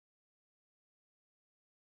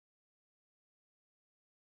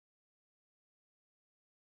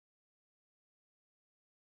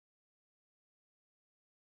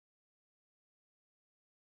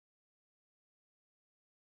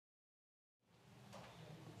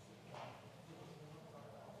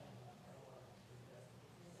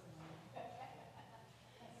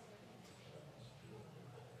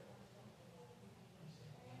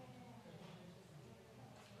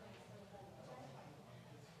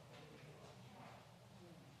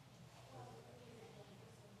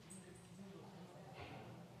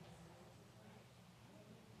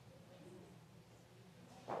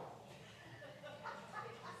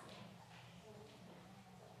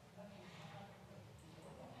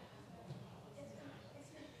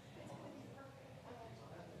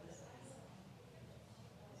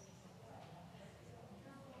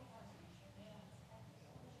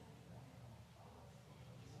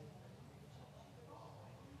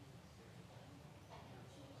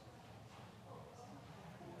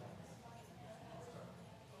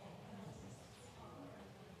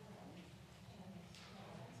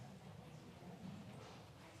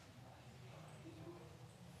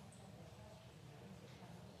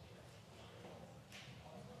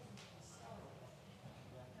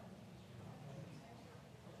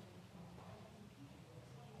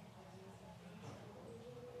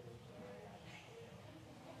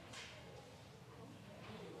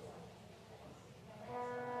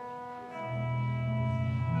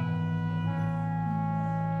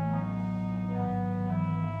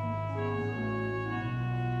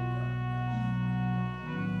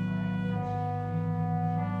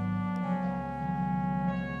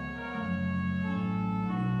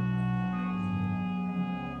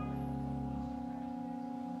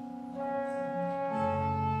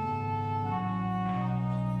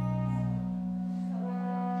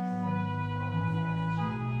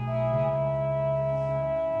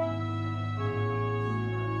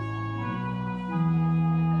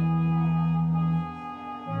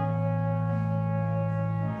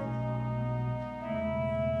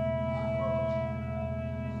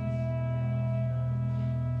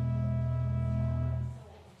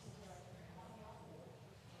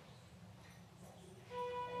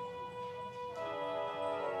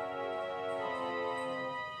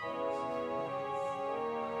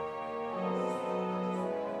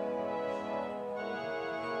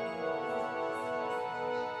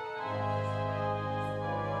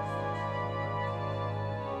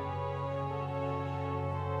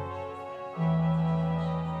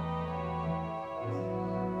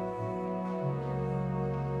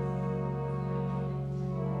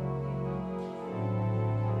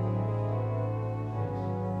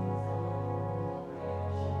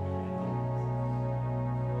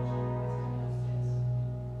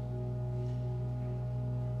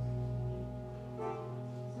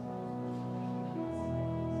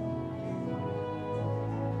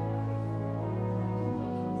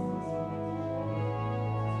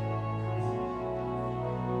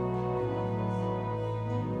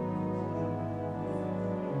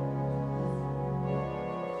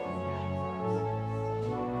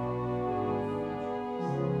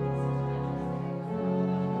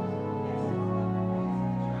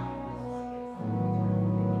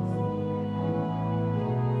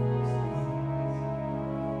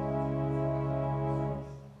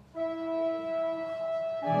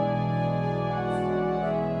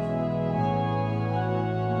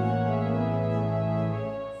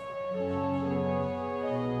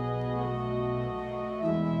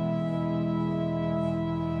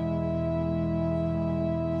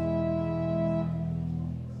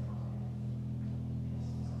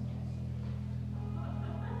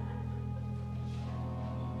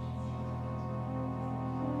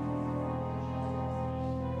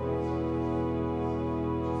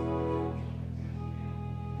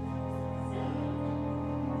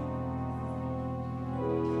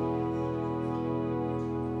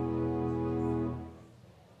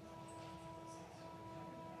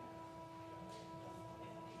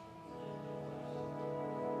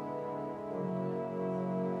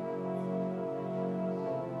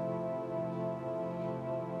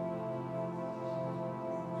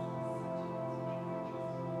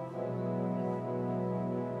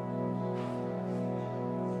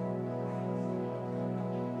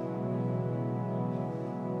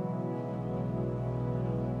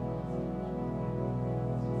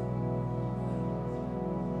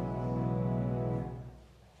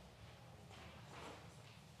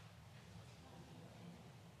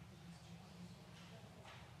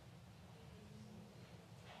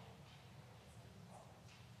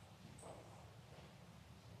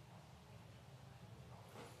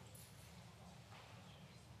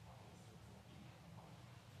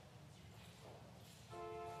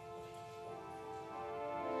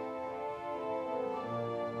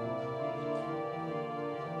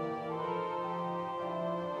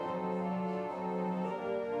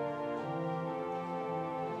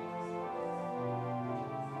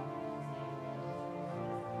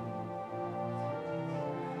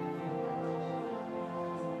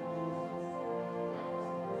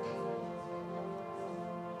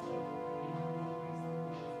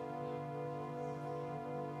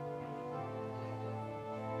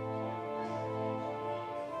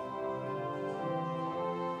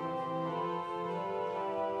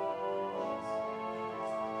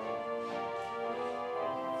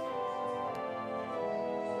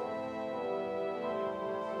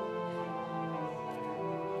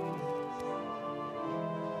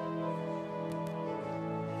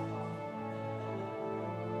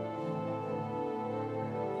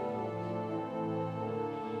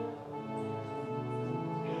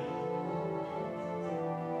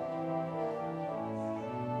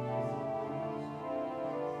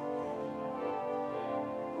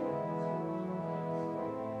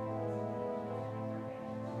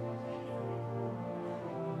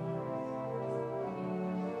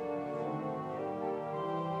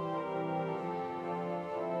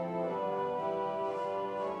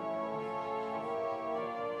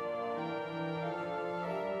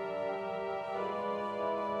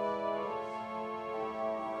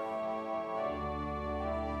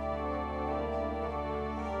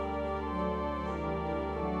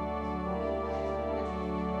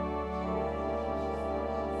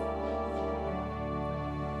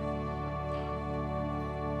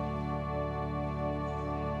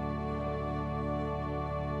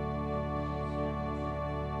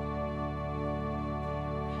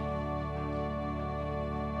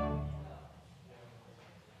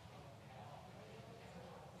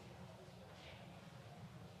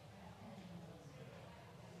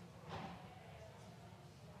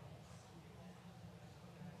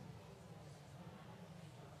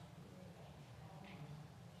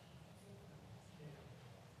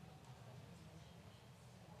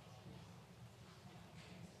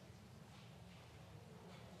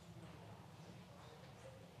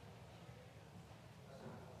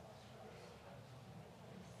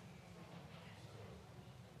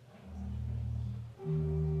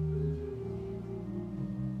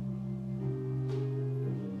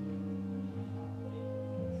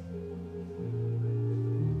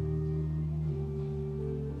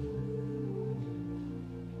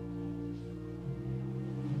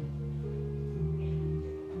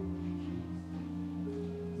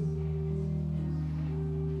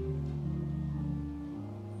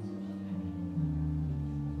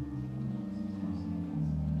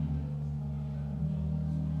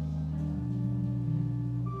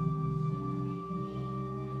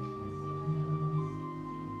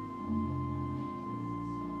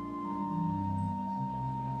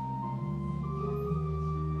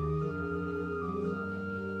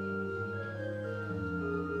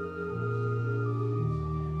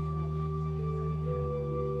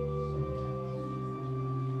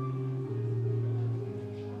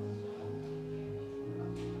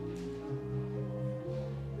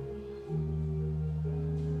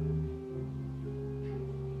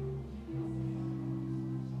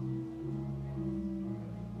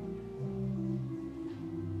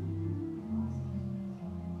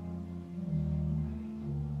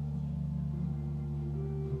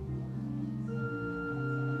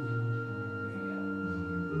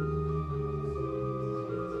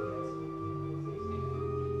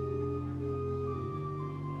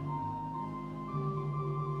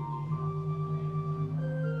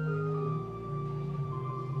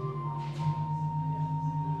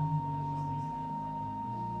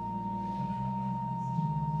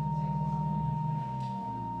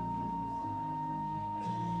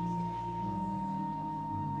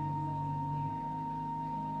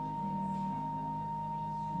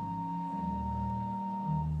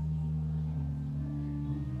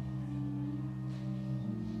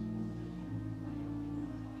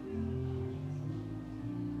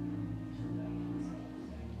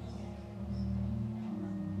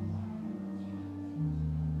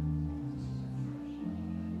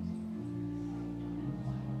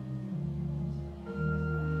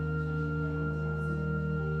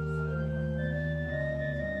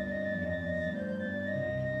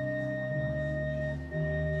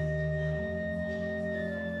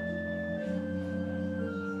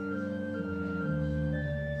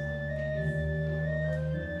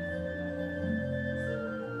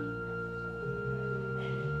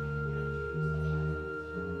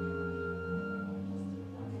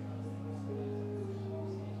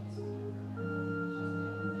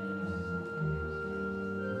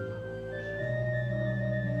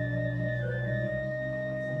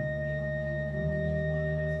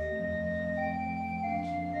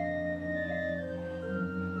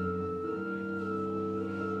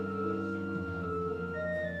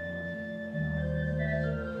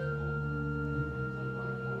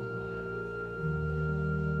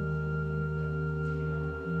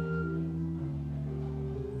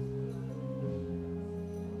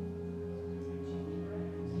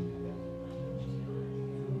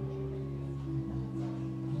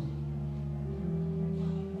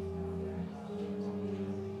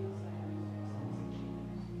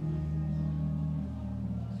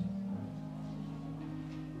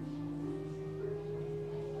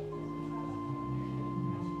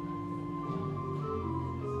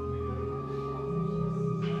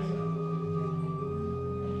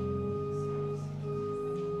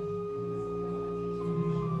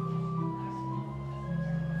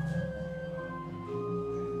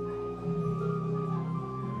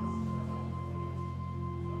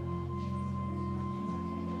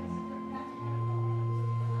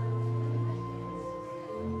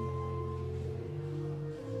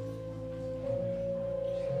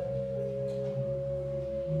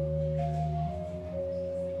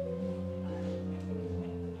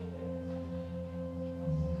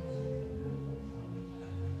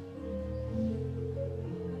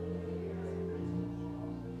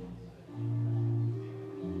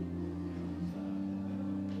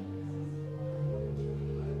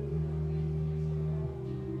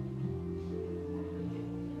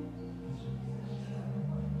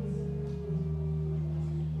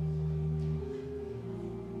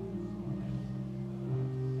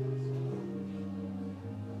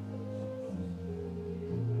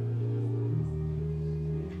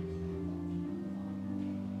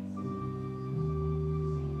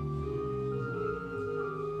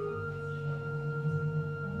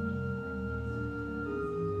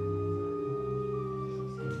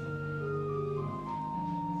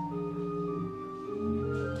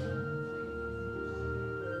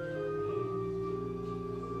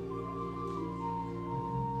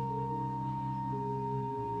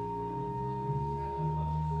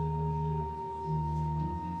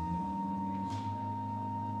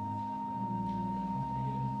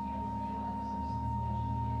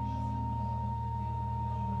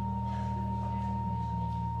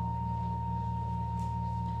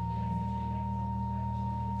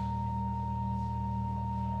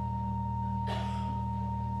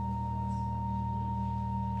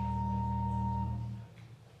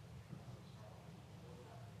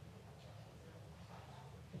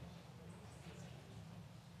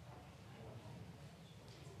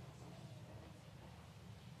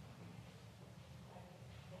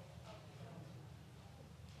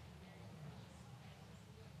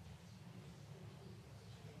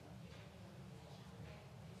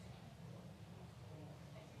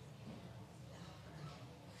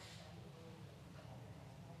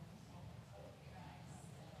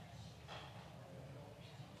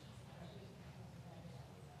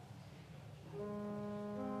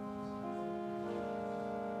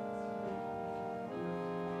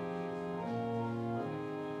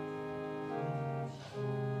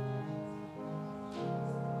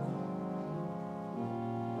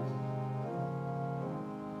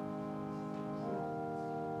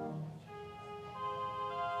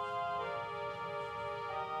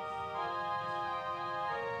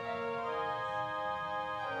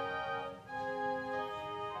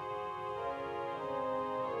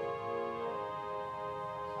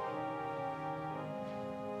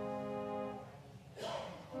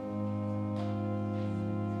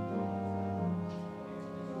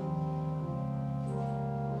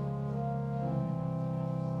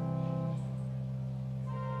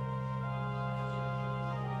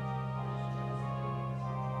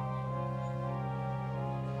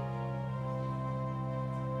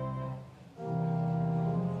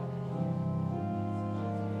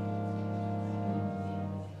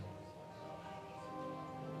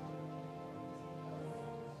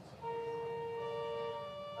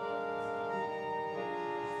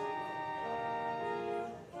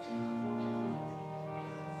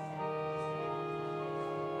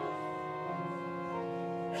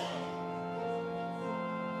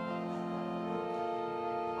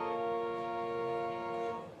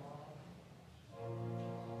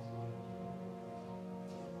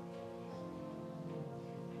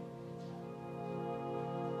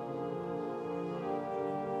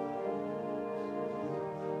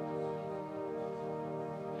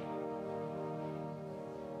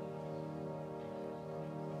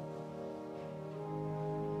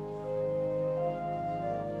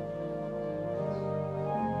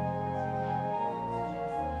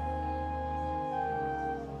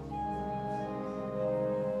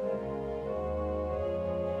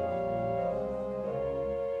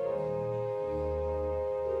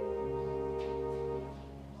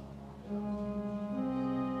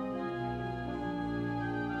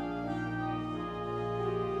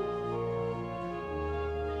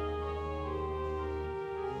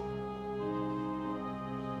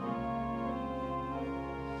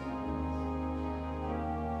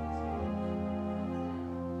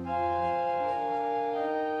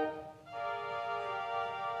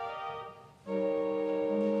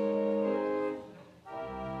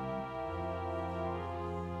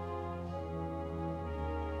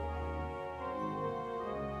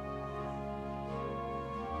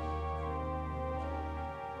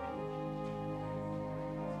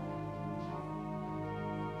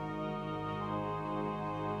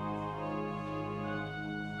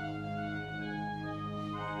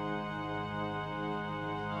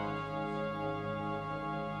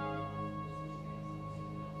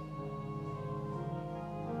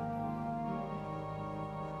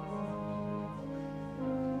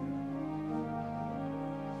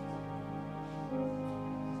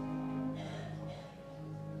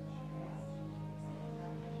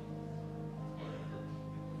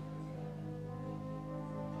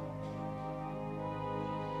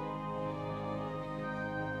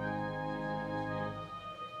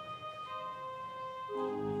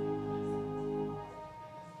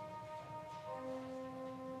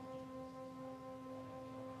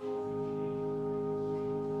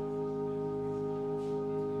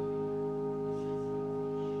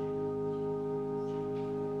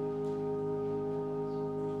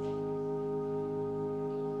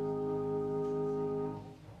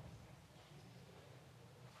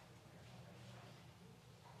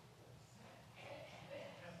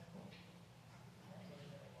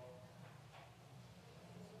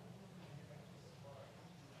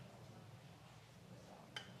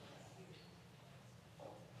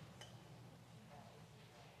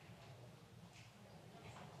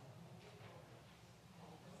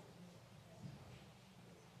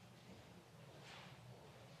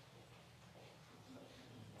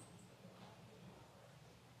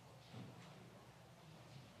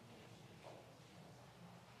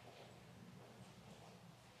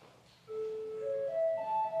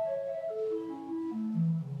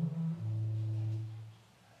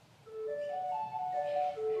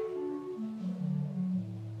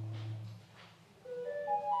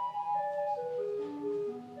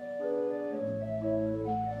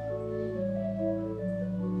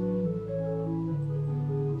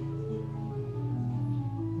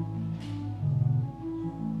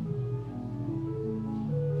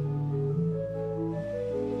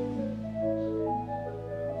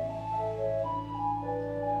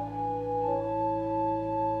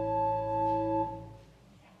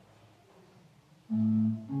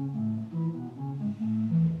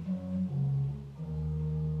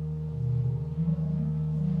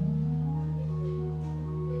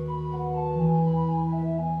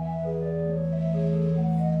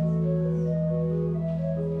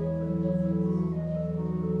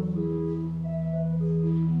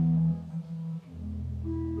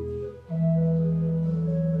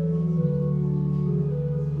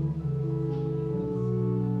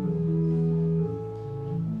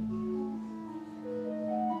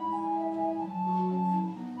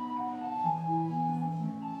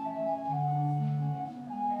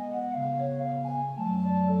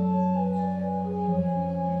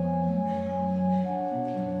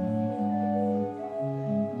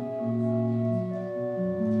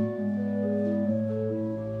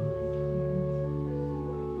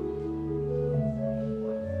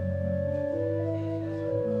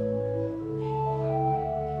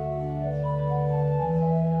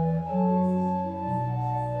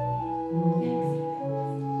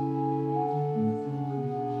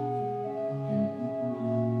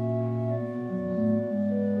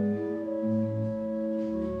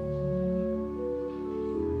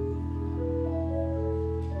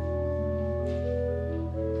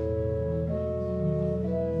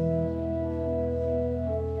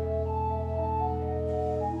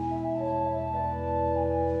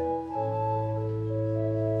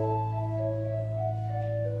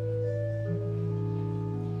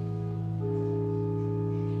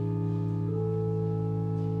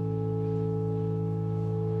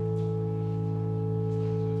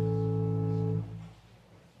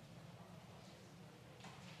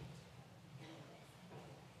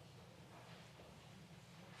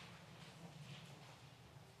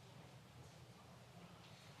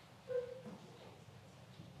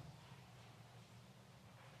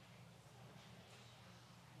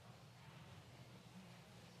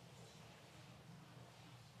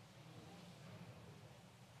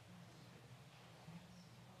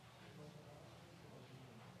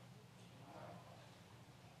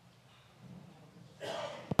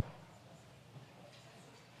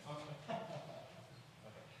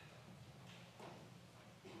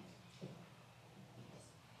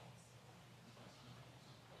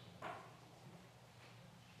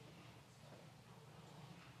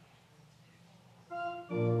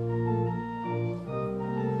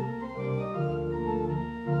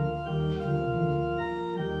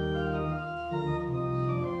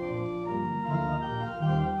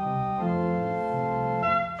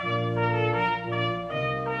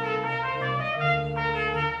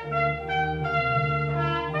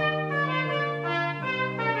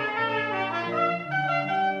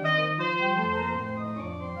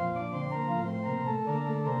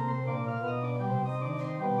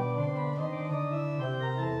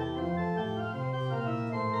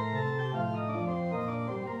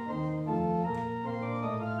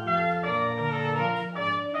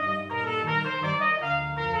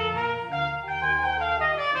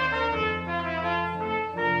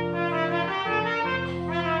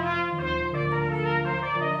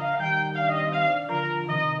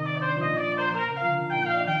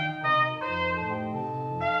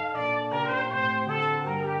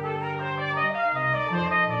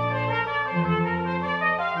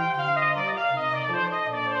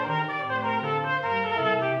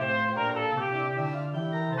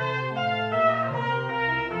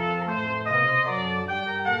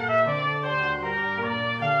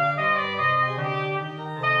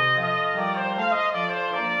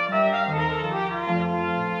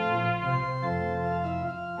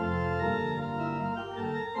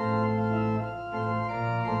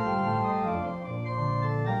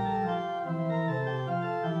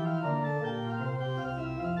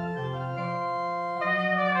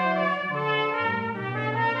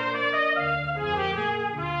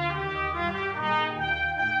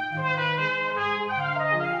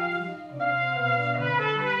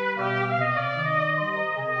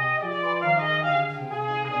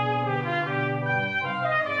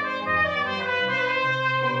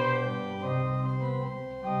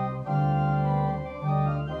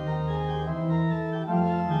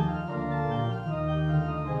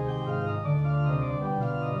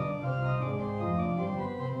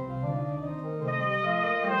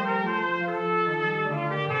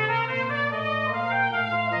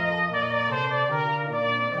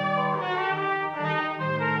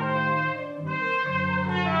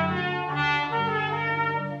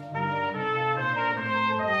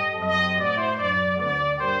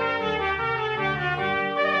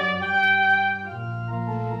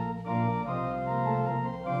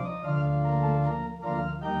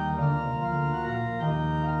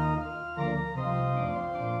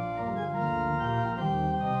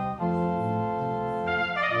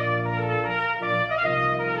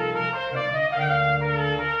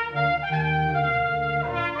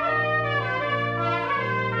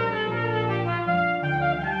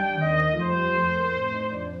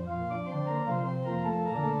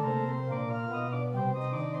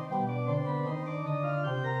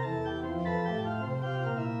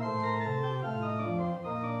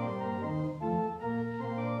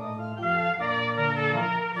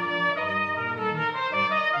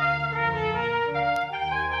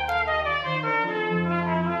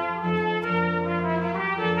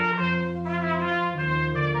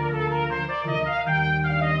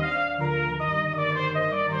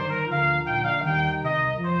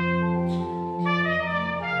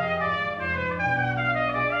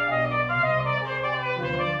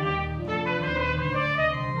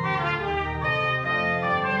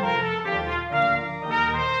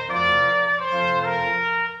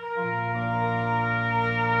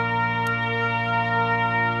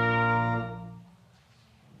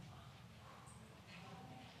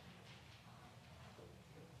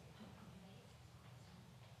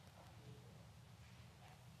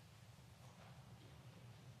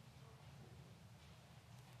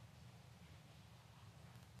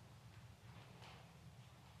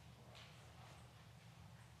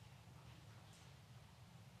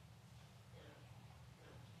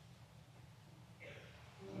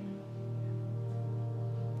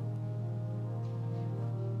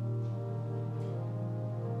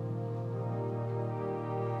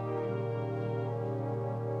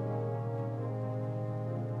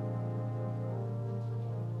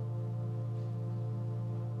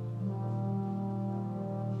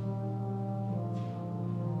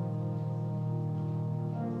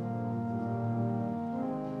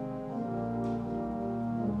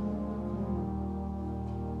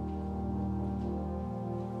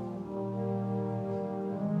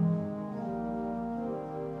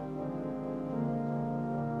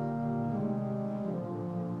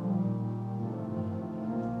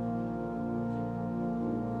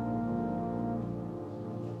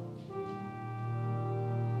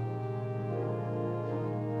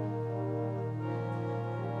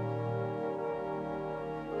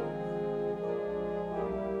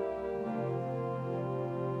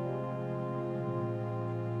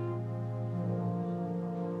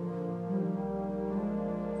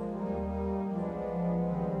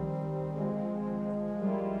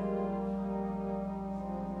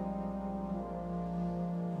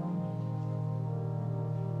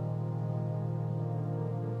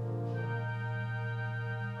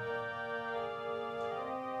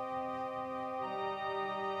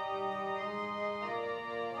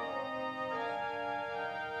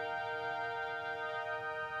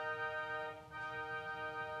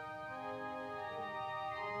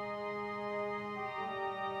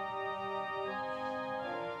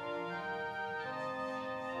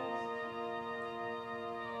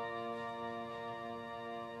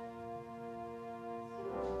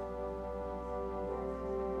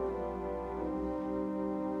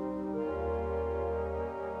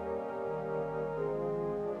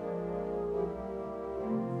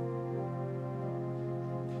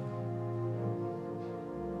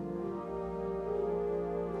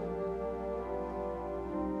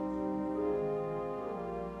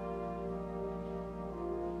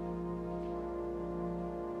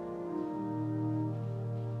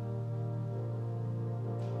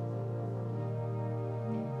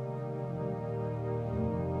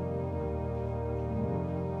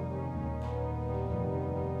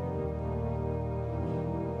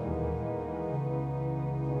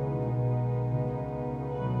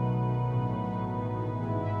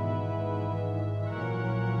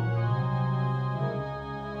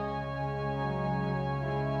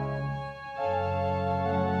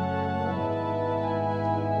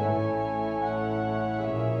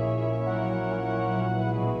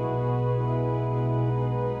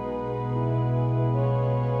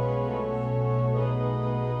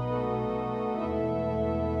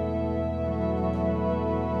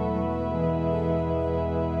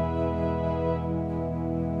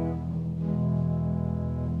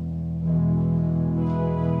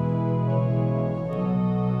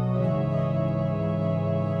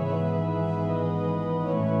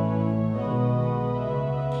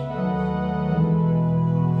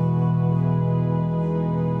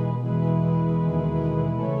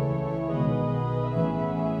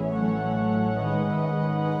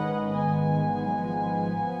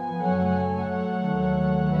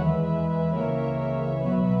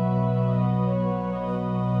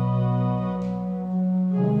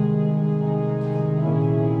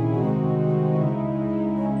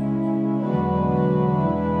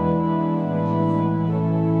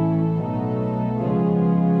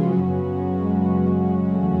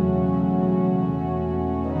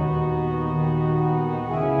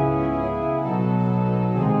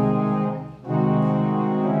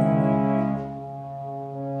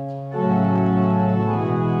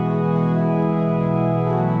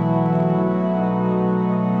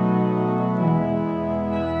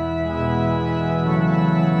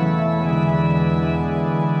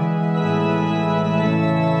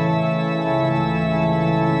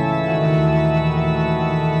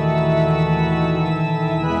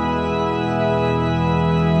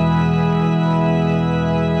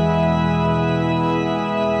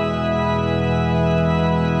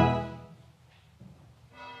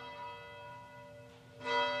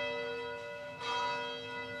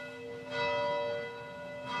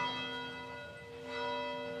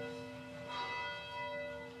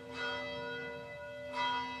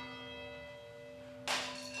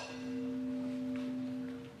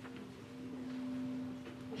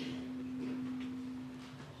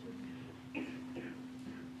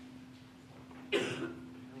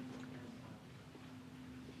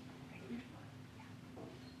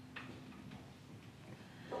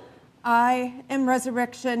I am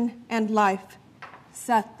resurrection and life,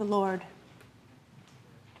 saith the Lord.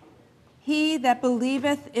 He that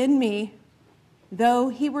believeth in me, though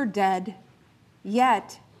he were dead,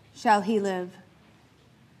 yet shall he live.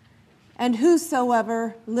 And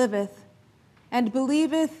whosoever liveth and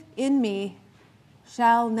believeth in me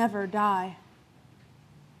shall never die.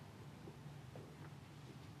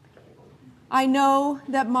 I know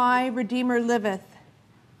that my Redeemer liveth,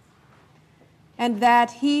 and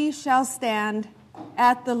that he shall stand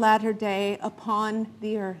at the latter day upon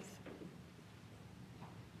the earth.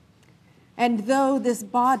 And though this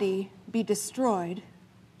body be destroyed,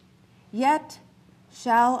 yet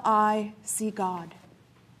shall I see God,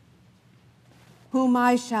 whom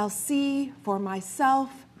I shall see for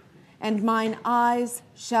myself, and mine eyes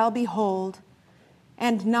shall behold,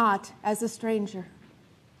 and not as a stranger.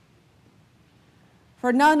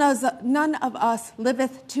 For none of us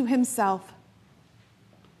liveth to himself,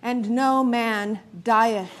 and no man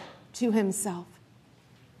dieth to himself.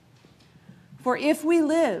 For if we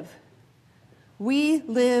live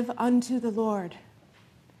unto the Lord.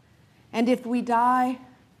 And if we die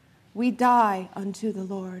unto the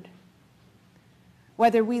Lord.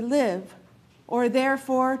 Whether we live or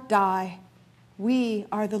therefore die, we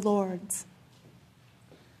are the Lord's.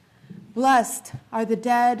 Blessed are the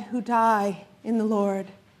dead who die in the Lord.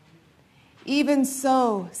 Even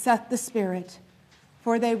so saith the Spirit,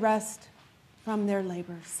 for they rest from their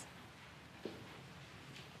labors.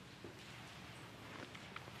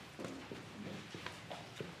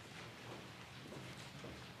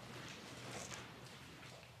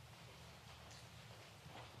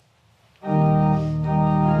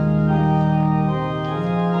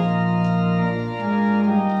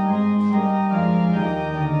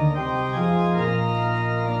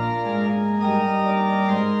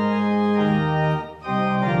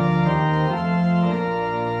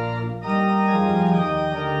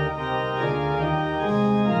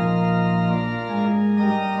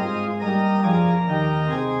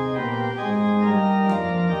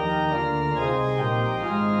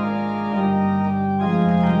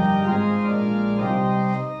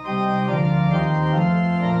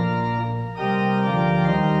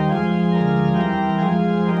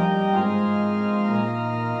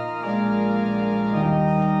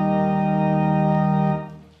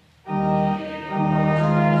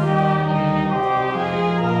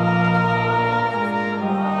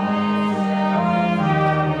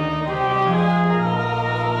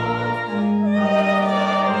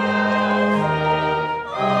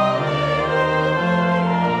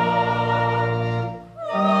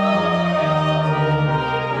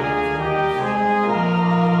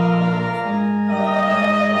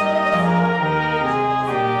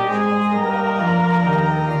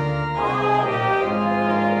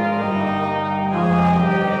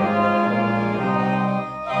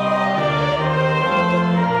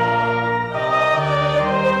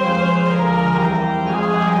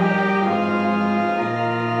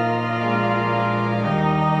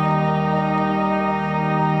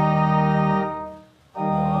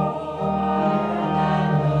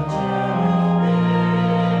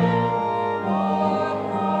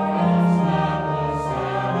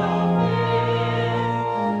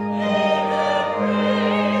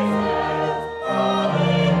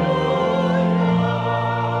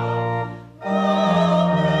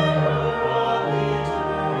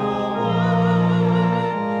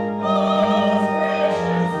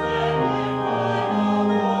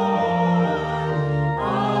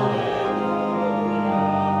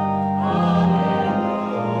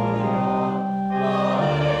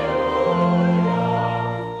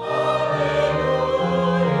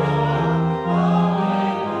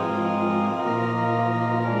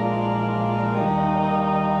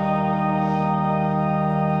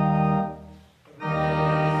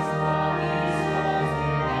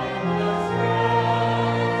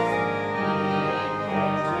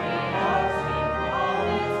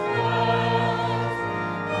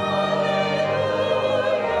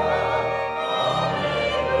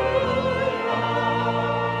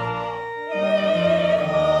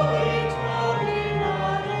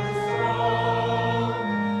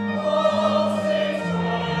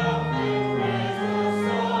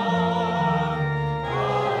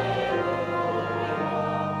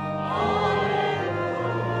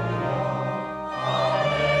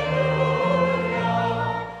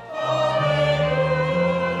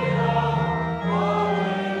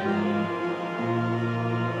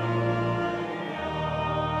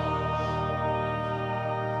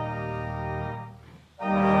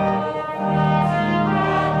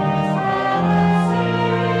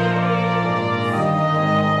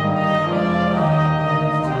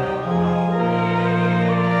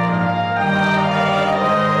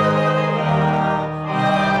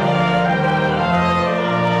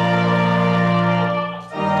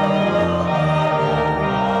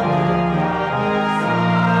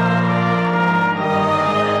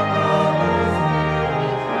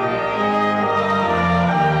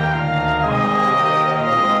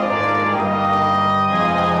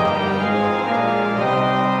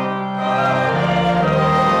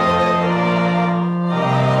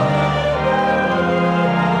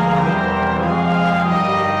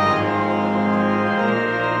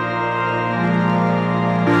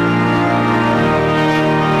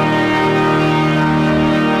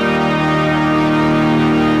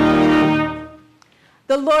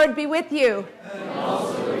 The Lord be with you. And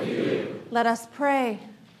also with you. Let us pray.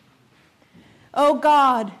 O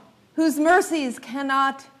God, whose mercies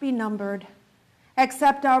cannot be numbered,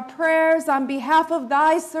 accept our prayers on behalf of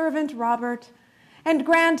thy servant Robert, and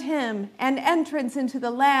grant him an entrance into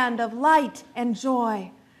the land of light and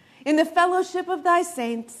joy, in the fellowship of thy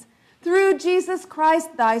saints, through Jesus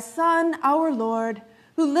Christ, thy Son, our Lord,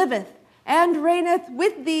 who liveth and reigneth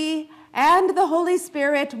with thee and the Holy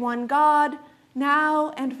Spirit, one God,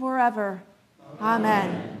 now and forever.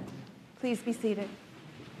 Amen. Please be seated.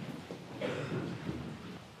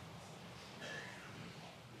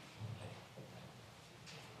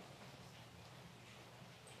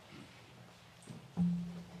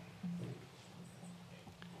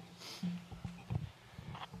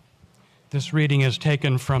 This reading is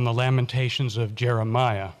taken from the Lamentations of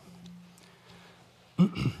Jeremiah.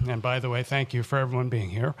 And by the way, thank you for everyone being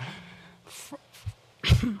here.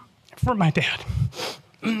 For my dad.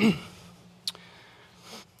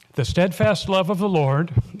 The steadfast love of the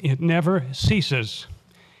Lord, it never ceases.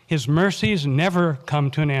 His mercies never come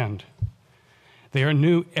to an end. They are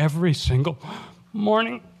new every single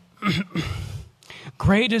morning.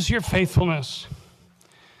 Great is your faithfulness.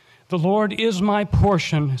 The Lord is my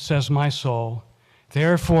portion, says my soul.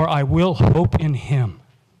 Therefore I will hope in him.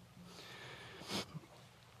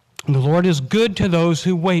 The Lord is good to those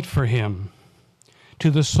who wait for him, to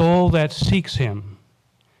the soul that seeks him.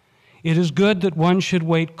 It is good that one should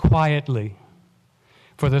wait quietly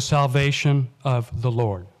for the salvation of the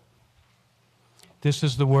Lord. This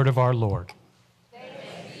is the word of our Lord. Thanks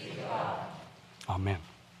be to God. Amen.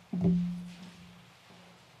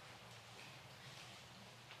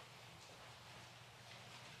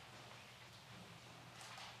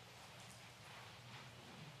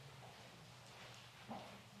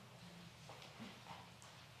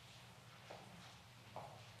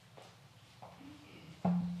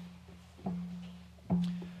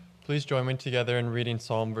 Please join me together in reading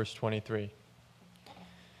Psalm verse 23.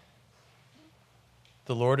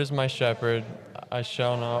 The Lord is my shepherd, I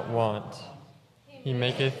shall not want. He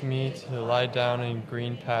maketh me to lie down in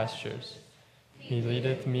green pastures. He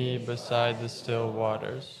leadeth me beside the still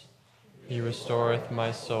waters. He restoreth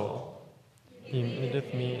my soul. He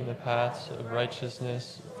leadeth me in the paths of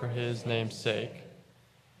righteousness for his name's sake.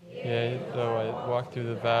 Yea, though I walk through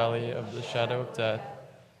the valley of the shadow of death,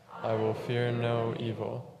 I will fear no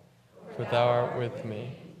evil. For thou art with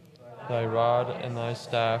me. Thy rod and thy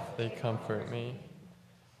staff, they comfort me.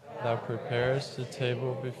 Thou preparest a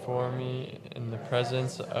table before me in the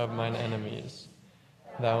presence of mine enemies.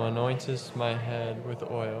 Thou anointest my head with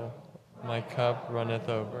oil. My cup runneth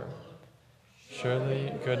over.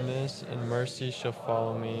 Surely goodness and mercy shall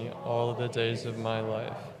follow me all the days of my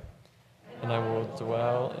life, and I will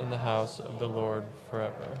dwell in the house of the Lord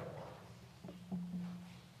forever.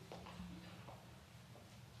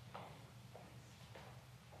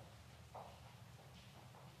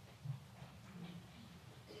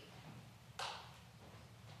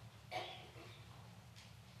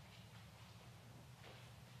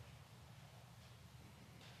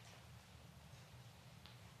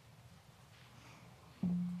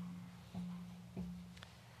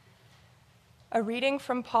 A reading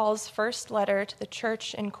from Paul's first letter to the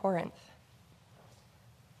church in Corinth.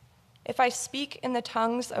 If I speak in the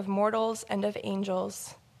tongues of mortals and of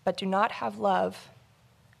angels, but do not have love,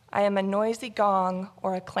 I am a noisy gong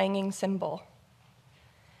or a clanging cymbal.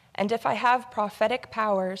 And if I have prophetic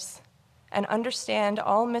powers and understand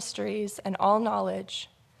all mysteries and all knowledge,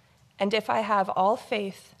 and if I have all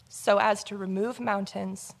faith so as to remove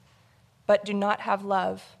mountains, but do not have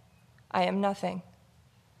love, I am nothing.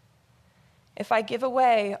 If I give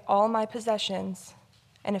away all my possessions,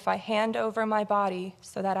 and if I hand over my body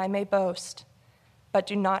so that I may boast, but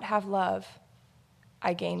do not have love,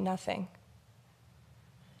 I gain nothing.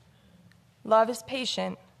 Love is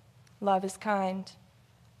patient, love is kind.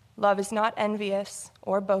 Love is not envious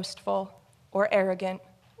or boastful or arrogant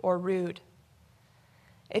or rude.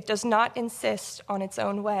 It does not insist on its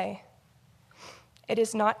own way. It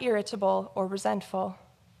is not irritable or resentful.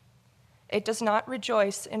 It does not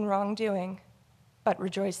rejoice in wrongdoing, but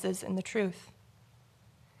rejoices in the truth.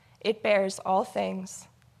 It bears all things,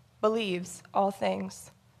 believes all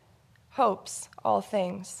things, hopes all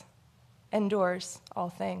things, endures all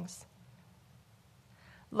things.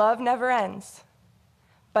 Love never ends,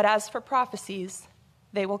 but as for prophecies,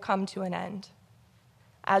 they will come to an end.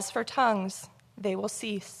 As for tongues, they will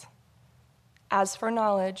cease. As for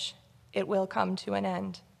knowledge, it will come to an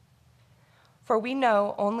end. For we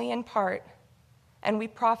know only in part, and we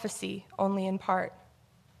prophesy only in part.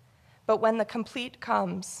 But when the complete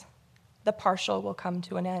comes, the partial will come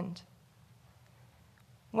to an end.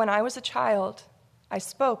 When I was a child, I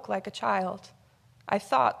spoke like a child. I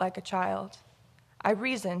thought like a child. I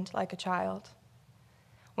reasoned like a child.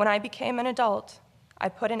 When I became an adult, I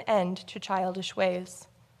put an end to childish ways.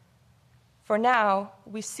 For now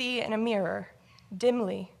we see in a mirror,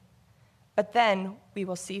 dimly, but then we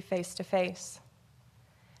will see face to face.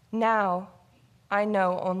 Now I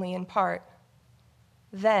know only in part.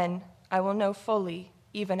 Then I will know fully,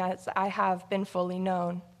 even as I have been fully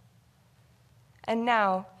known. And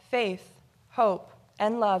now faith, hope,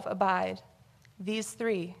 and love abide, these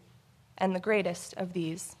three, and the greatest of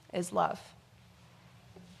these is love.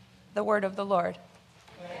 The word of the Lord.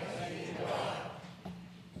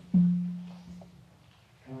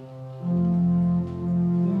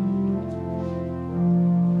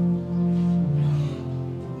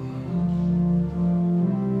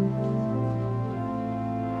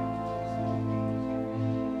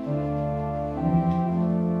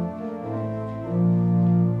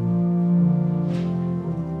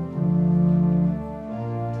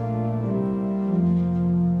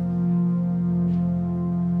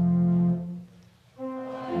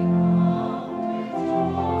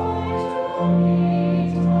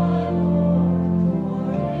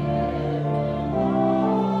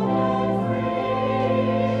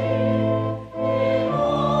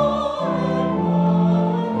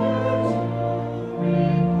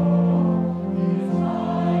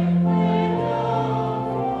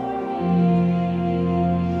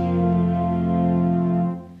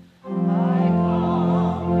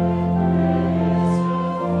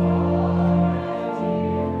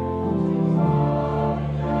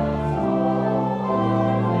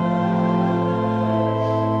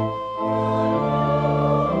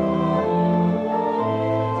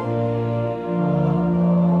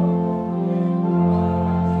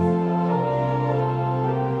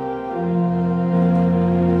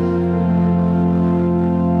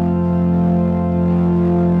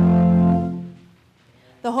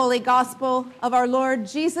 The Holy Gospel of our Lord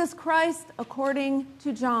Jesus Christ according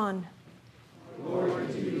to John. Glory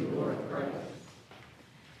to you, Lord Christ.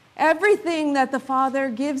 Everything that the Father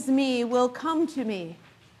gives me will come to me,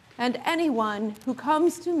 and anyone who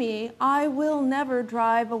comes to me I will never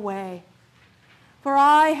drive away. For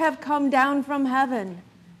I have come down from heaven,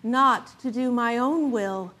 not to do my own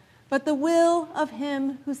will, but the will of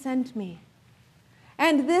him who sent me.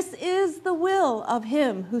 And this is the will of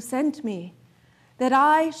him who sent me, that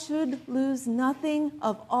I should lose nothing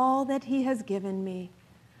of all that he has given me,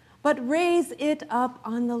 but raise it up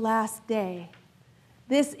on the last day.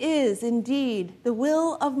 This is indeed the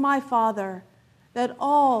will of my Father, that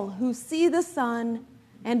all who see the Son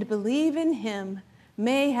and believe in him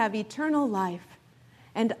may have eternal life,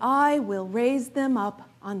 and I will raise them up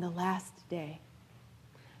on the last day.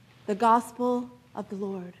 The Gospel of the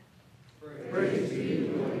Lord. Praise to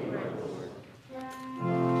you, Lord Christ.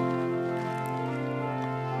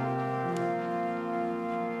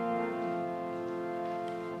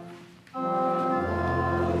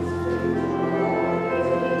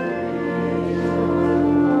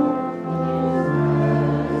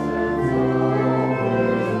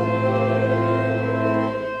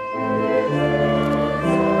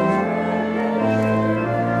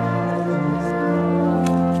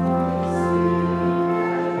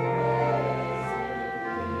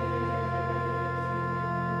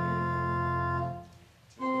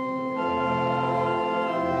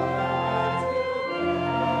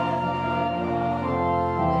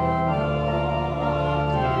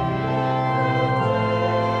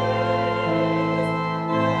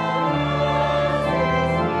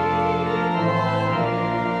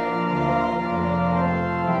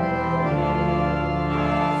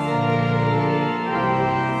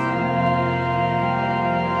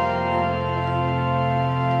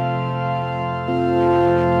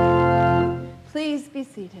 Please be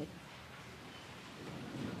seated.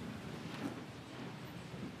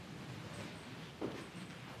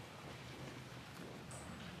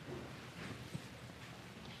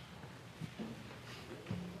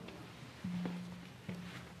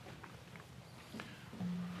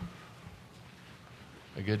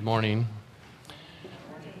 Good morning.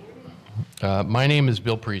 My name is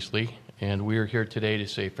Bill Priestley, and we are here today to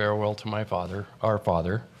say farewell to my father, our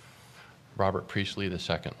father, Robert Priestley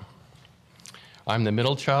II. I'm the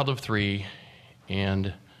middle child of three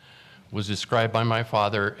and was described by my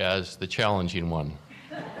father as the challenging one.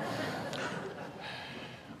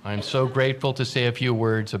 I'm so grateful to say a few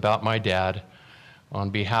words about my dad on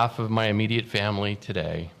behalf of my immediate family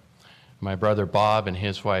today, my brother Bob and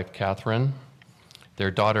his wife Catherine,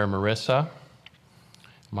 their daughter Marissa,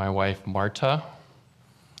 my wife Marta,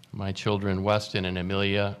 my children Weston and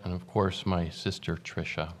Amelia, and of course my sister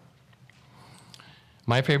Tricia.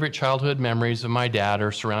 My favorite childhood memories of my dad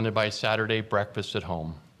are surrounded by Saturday breakfast at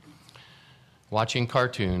home, watching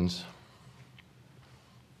cartoons,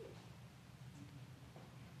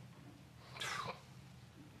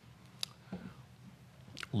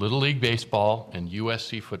 Little League baseball, and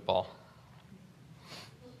USC football.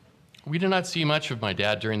 We did not see much of my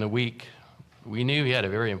dad during the week. We knew he had a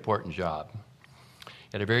very important job.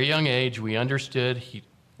 At a very young age, we understood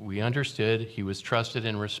he was trusted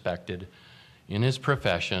and respected in his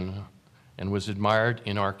profession and was admired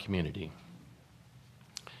in our community.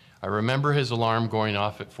 I remember his alarm going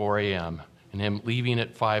off at 4 a.m. and him leaving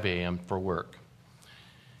at 5 a.m. for work.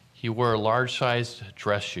 He wore large-sized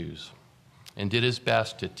dress shoes and did his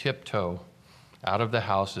best to tiptoe out of the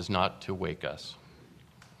house as not to wake us.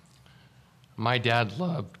 My dad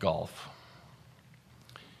loved golf.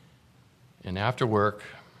 And after work,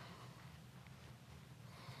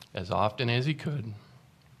 as often as he could,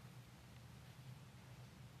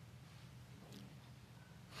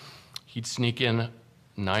 he'd sneak in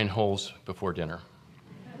 9 holes before dinner.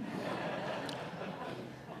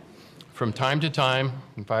 From time to time,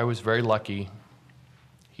 if I was very lucky,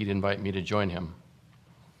 he'd invite me to join him,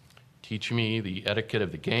 teach me the etiquette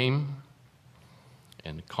of the game,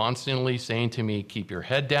 and constantly saying to me, "Keep your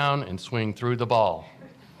head down and swing through the ball."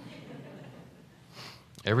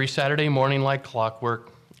 Every Saturday morning, like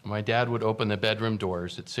clockwork, my dad would open the bedroom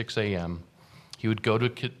doors at 6 a.m. He would go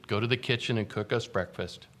to the kitchen and cook us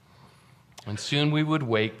breakfast. And soon we would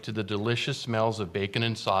wake to the delicious smells of bacon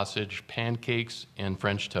and sausage, pancakes, and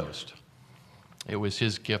French toast. It was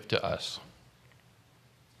his gift to us.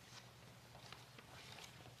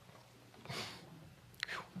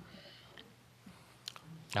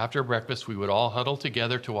 After breakfast, we would all huddle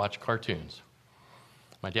together to watch cartoons.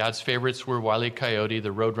 My dad's favorites were Wile E. Coyote,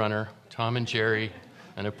 the Roadrunner, Tom and Jerry,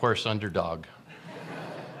 and of course, Underdog.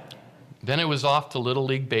 Then it was off to Little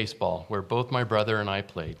League baseball, where both my brother and I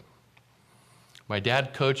played. My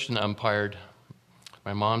dad coached and umpired.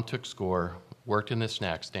 My mom took score, worked in the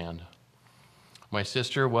snack stand. My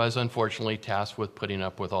sister was unfortunately tasked with putting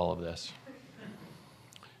up with all of this.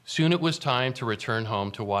 Soon it was time to return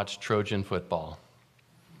home to watch Trojan football.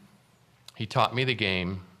 He taught me the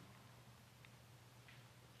game,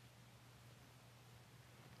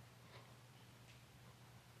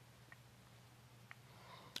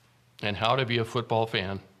 and how to be a football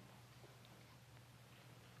fan,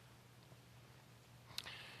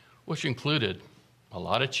 which included a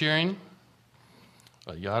lot of cheering,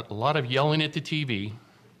 a lot of yelling at the TV,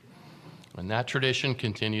 and that tradition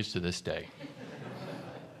continues to this day.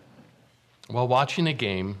 While watching the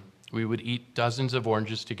game, we would eat dozens of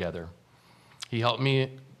oranges together. He helped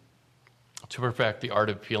me to perfect the art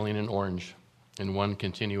of peeling an orange in one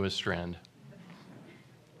continuous strand.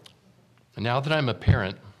 And now that I'm a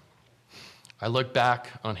parent, I look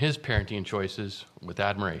back on his parenting choices with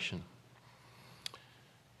admiration.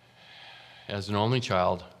 As an only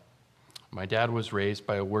child, my dad was raised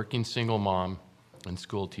by a working single mom and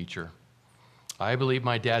school teacher. I believe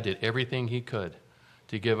my dad did everything he could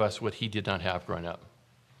to give us what he did not have growing up.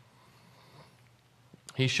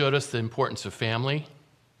 He showed us the importance of family,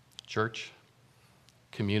 church,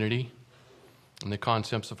 community, and the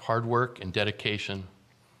concepts of hard work and dedication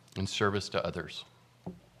and service to others.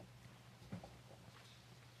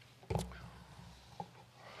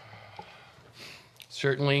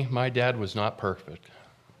 Certainly, my dad was not perfect,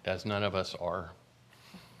 as none of us are.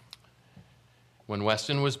 When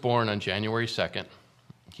Weston was born on January 2nd,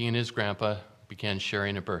 he and his grandpa began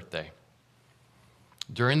sharing a birthday.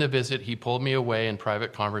 During the visit, he pulled me away in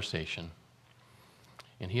private conversation,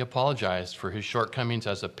 and he apologized for his shortcomings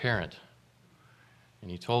as a parent. And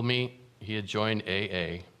he told me he had joined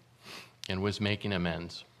AA and was making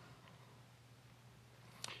amends.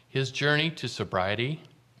 His journey to sobriety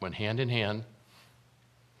went hand in hand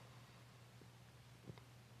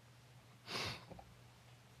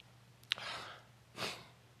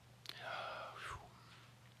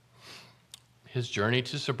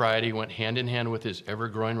with his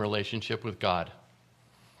ever-growing relationship with God.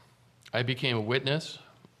 I became a witness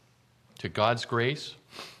to God's grace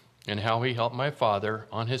and how he helped my father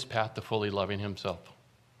on his path to fully loving himself.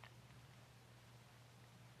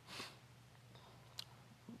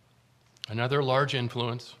 Another large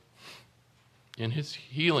influence in his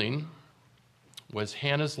healing was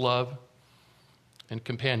Hannah's love and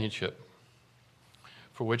companionship,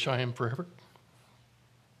 for which I am forever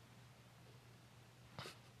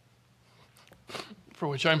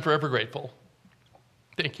grateful.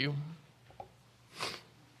 Thank you.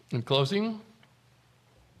 In closing,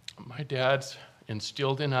 my dad's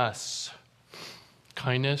instilled in us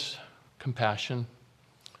kindness, compassion,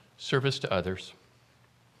 service to others,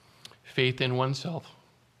 faith in oneself,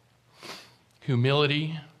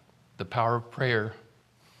 humility, the power of prayer,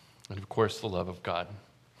 and of course, the love of God.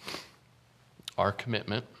 Our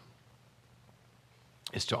commitment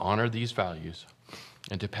is to honor these values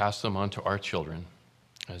and to pass them on to our children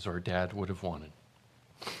as our dad would have wanted.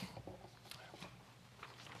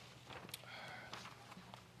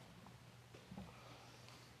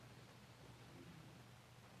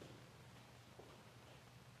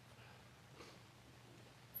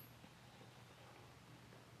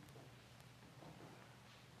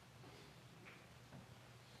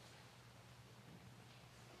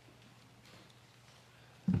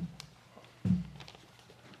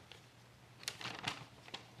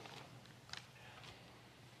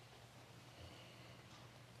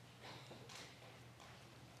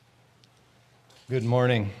 Good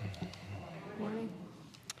morning. Morning.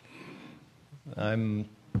 I'm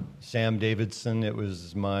Sam Davidson. It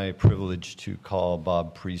was my privilege to call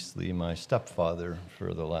Bob Priestley my stepfather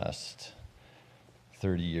for the last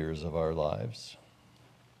 30 years of our lives.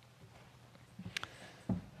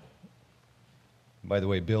 By the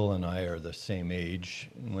way, Bill and I are the same age.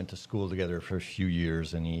 We went to school together for a few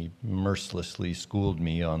years, and he mercilessly schooled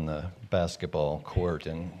me on the basketball court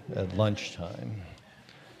and at lunchtime.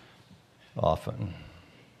 Often.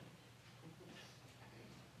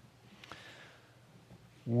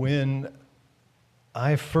 When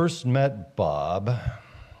I first met Bob,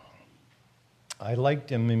 I liked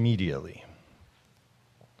him immediately.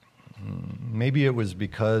 Maybe it was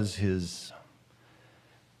because his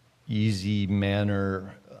easy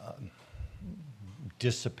manner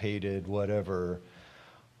dissipated whatever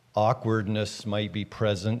awkwardness might be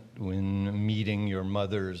present when meeting your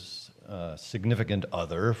mother's significant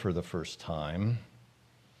other for the first time.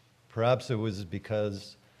 Perhaps it was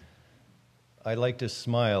because I liked his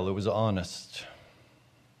smile. It was honest.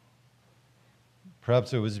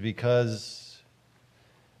 Perhaps it was because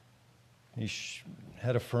he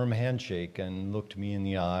had a firm handshake and looked me in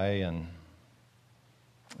the eye,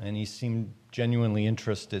 and he seemed genuinely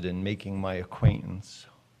interested in making my acquaintance.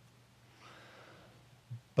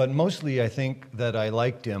 But mostly I think that I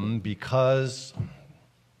liked him because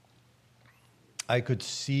I could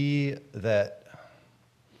see that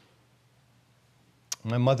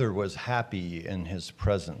my mother was happy in his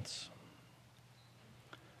presence,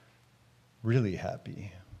 really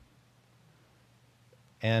happy.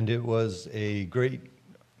 And it was a great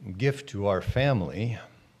gift to our family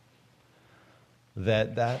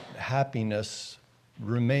that that happiness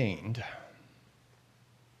remained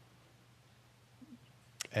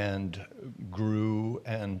and grew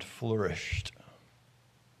and flourished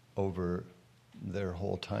over their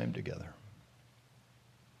whole time together.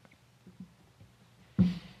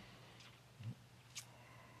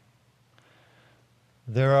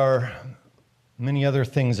 There are many other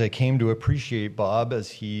things I came to appreciate Bob as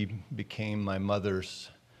he became my mother's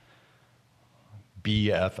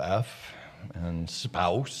BFF and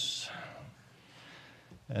spouse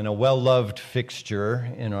and a well-loved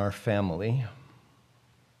fixture in our family.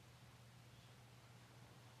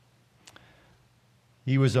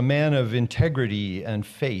 He was a man of integrity and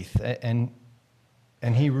faith, and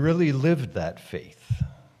he really lived that faith,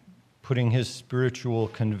 putting his spiritual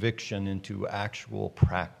conviction into actual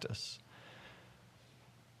practice.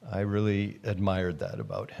 I really admired that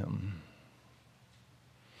about him.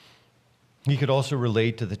 He could also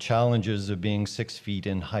relate to the challenges of being 6 feet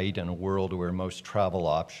in height in a world where most travel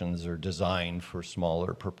options are designed for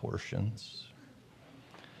smaller proportions.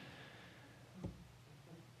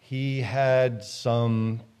 He had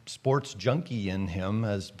some sports junkie in him,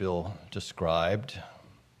 as Bill described,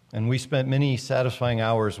 and we spent many satisfying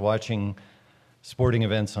hours watching sporting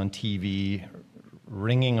events on TV,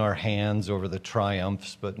 wringing our hands over the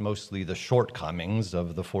triumphs, but mostly the shortcomings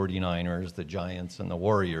of the 49ers, the Giants, and the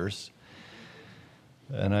Warriors.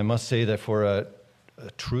 And I must say that for a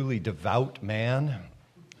truly devout man,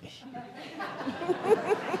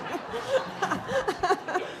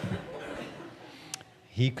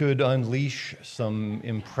 he could unleash some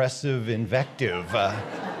impressive invective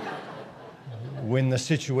when the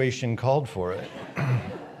situation called for it.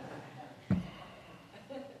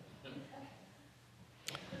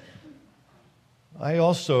 I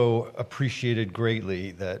also appreciated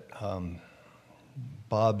greatly that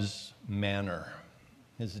Bob's manner,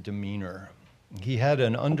 his demeanor, he had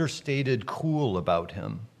an understated cool about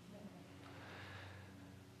him.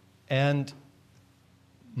 And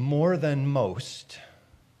more than most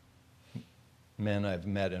men I've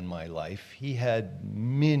met in my life, he had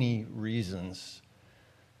many reasons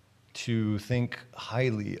to think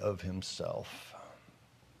highly of himself.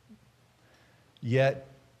 Yet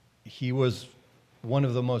he was one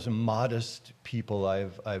of the most modest people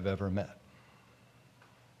I've ever met.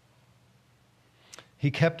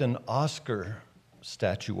 He kept an Oscar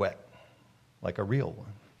statuette, like a real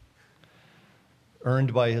one,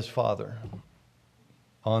 earned by his father,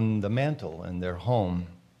 on the mantle in their home.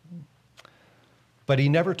 But he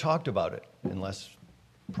never talked about it unless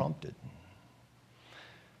prompted.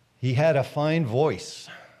 He had a fine voice,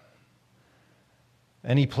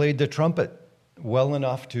 and he played the trumpet well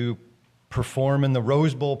enough to perform in the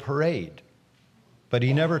Rose Bowl parade, but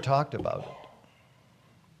he never talked about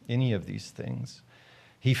it, any of these things.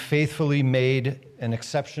 He faithfully made an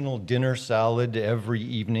exceptional dinner salad every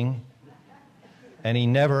evening, and he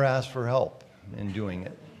never asked for help in doing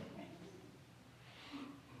it.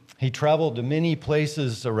 He traveled to many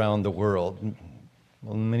places around the world,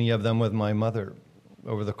 well, many of them with my mother,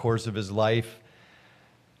 over the course of his life,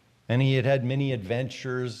 and he had had many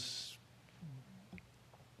adventures,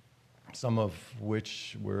 some of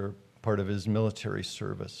which were part of his military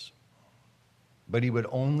service. But he would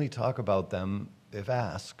only talk about them if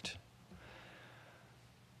asked.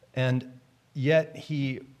 And yet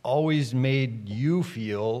he always made you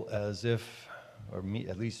feel as if, or me,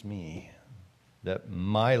 at least me, that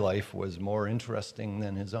my life was more interesting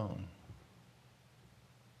than his own.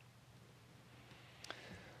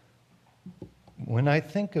 When I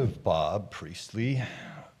think of Bob Priestley,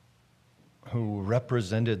 who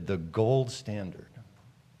represented the gold standard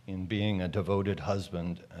in being a devoted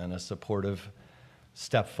husband and a supportive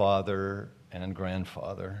stepfather and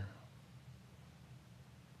grandfather,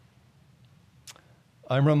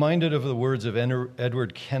 I'm reminded of the words of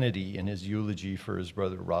Edward Kennedy in his eulogy for his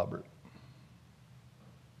brother Robert.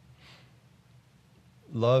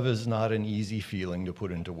 Love is not an easy feeling to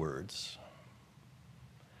put into words,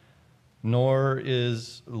 nor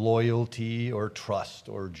is loyalty or trust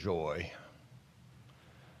or joy.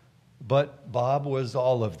 But Bob was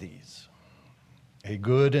all of these, a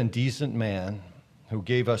good and decent man who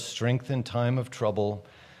gave us strength in time of trouble,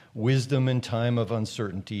 wisdom in time of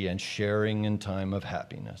uncertainty, and sharing in time of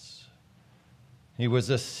happiness. He was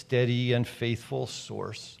a steady and faithful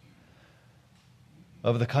source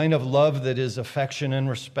of the kind of love that is affection and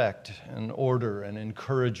respect and order and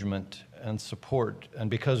encouragement and support. And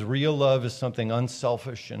because real love is something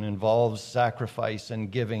unselfish and involves sacrifice and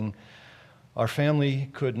giving, our family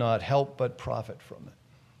could not help but profit from it.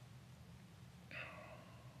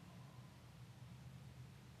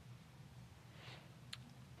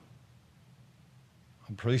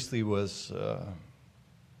 Priestley was a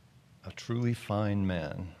truly fine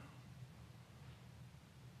man.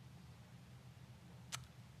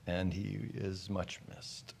 And he is much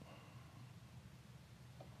missed.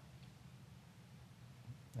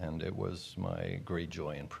 And it was my great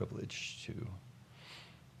joy and privilege to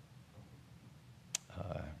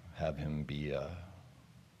have him be a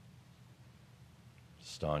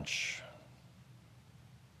staunch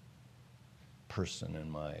person in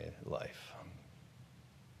my life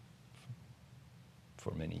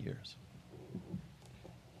for many years.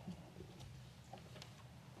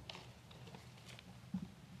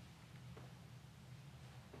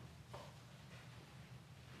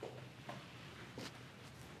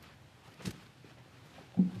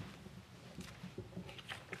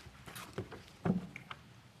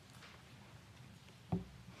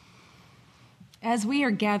 As we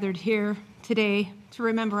are gathered here today to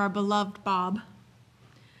remember our beloved Bob,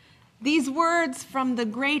 these words from the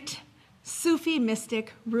great Sufi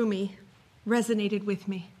mystic Rumi resonated with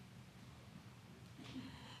me.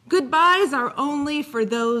 Goodbyes are only for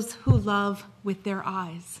those who love with their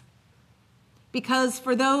eyes, because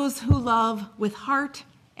for those who love with heart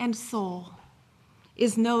and soul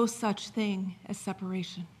is no such thing as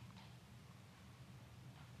separation.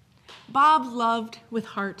 Bob loved with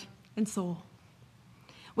heart and soul.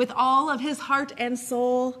 With all of his heart and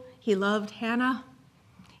soul, he loved Hannah,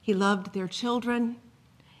 he loved their children,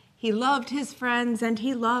 he loved his friends, and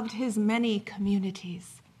he loved his many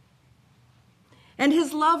communities. And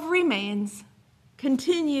his love remains,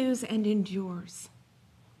 continues, and endures.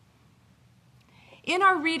 In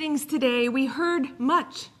our readings today, we heard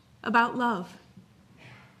much about love,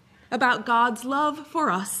 about God's love for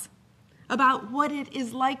us, about what it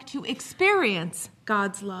is like to experience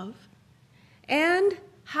God's love, and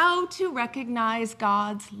how to recognize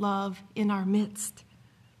God's love in our midst,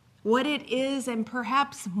 what it is, and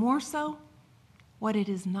perhaps more so, what it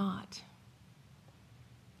is not.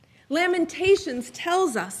 Lamentations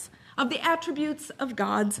tells us of the attributes of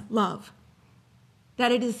God's love,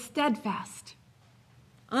 that it is steadfast,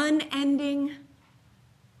 unending,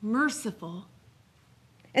 merciful,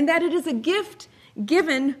 and that it is a gift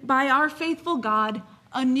given by our faithful God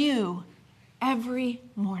anew every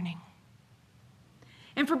morning.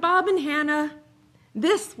 And for Bob and Hannah,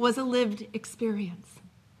 this was a lived experience.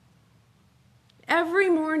 Every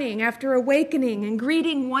morning after awakening and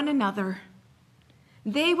greeting one another,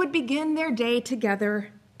 they would begin their day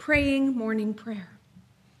together praying morning prayer,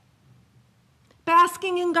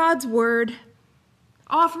 basking in God's word,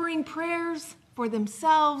 offering prayers for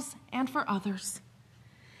themselves and for others,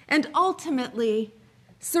 and ultimately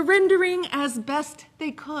surrendering as best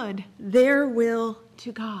they could their will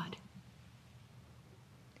to God.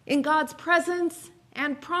 In God's presence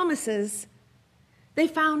and promises, they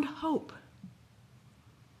found hope.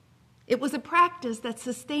 It was a practice that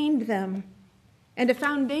sustained them and a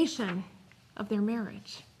foundation of their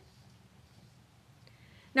marriage.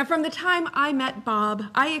 Now, from the time I met Bob,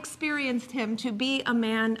 I experienced him to be a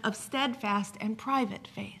man of steadfast and private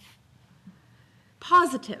faith,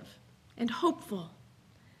 positive and hopeful,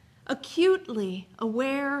 acutely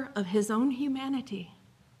aware of his own humanity,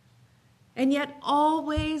 and yet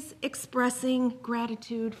always expressing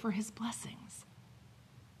gratitude for his blessings.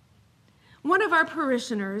 One of our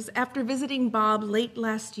parishioners, after visiting Bob late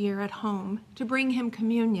last year at home to bring him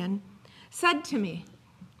communion, said to me,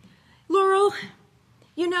 "Laurel,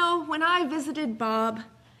 you know, when I visited Bob,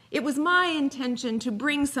 it was my intention to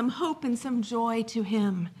bring some hope and some joy to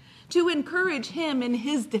him, to encourage him in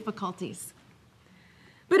his difficulties.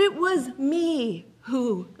 But it was me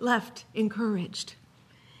who left encouraged.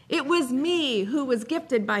 It was me who was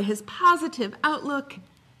gifted by his positive outlook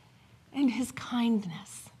and his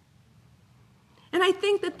kindness." And I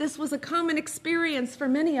think that this was a common experience for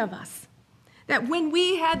many of us, that when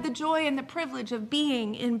we had the joy and the privilege of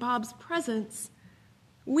being in Bob's presence,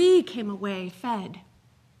 we came away fed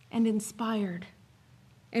and inspired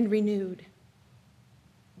and renewed.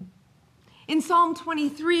 In Psalm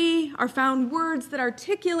 23 are found words that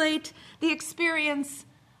articulate the experience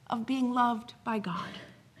of being loved by God.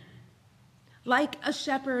 Like a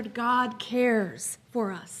shepherd, God cares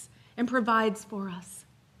for us and provides for us,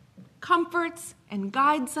 comforts and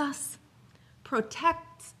guides us,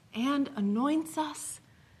 protects and anoints us,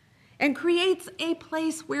 and creates a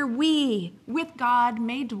place where we, with God,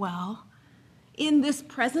 may dwell in this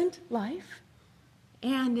present life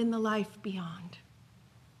and in the life beyond.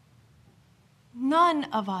 None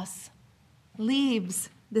of us leaves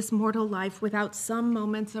this mortal life without some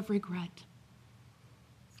moments of regret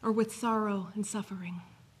or with sorrow and suffering.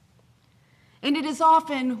 And it is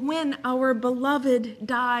often when our beloved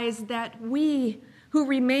dies that we who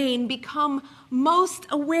remain become most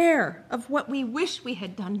aware of what we wish we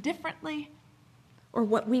had done differently or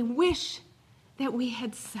what we wish that we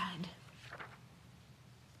had said.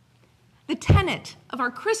 The tenet of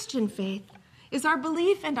our Christian faith is our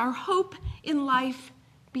belief and our hope in life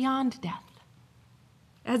beyond death,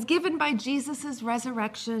 as given by Jesus'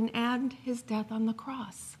 resurrection and his death on the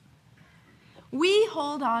cross. We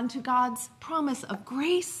hold on to God's promise of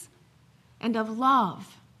grace and of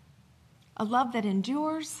love, a love that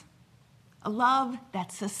endures, a love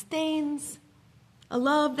that sustains, a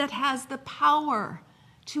love that has the power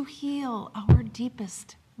to heal our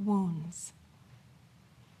deepest wounds.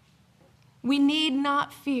 We need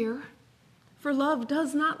not fear, for love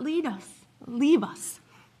does not leave us.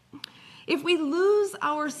 If we lose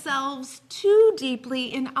ourselves too deeply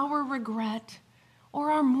in our regret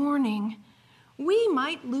or our mourning, we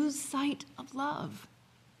might lose sight of love.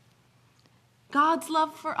 God's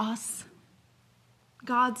love for us,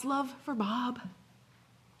 God's love for Bob,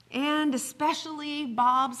 and especially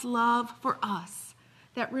Bob's love for us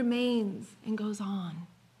that remains and goes on.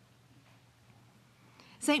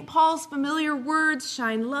 St. Paul's familiar words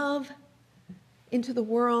shine love into the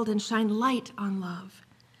world and shine light on love,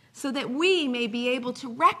 so that we may be able to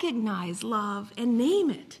recognize love and name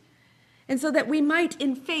it, and so that we might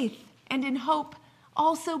in faith and in hope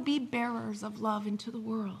also be bearers of love into the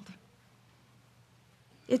world.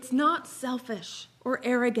 It's not selfish or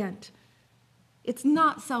arrogant. It's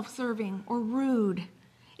not self-serving or rude.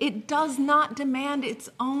 It does not demand its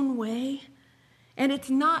own way, and it's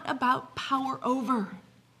not about power over.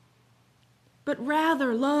 But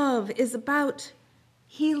rather, love is about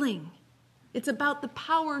healing. It's about the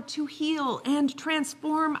power to heal and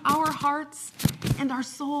transform our hearts and our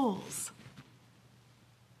souls.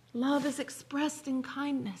 Love is expressed in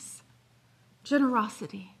kindness,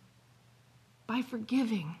 generosity, by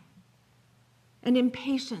forgiving, and in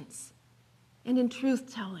patience, and in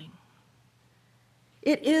truth-telling.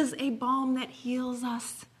 It is a balm that heals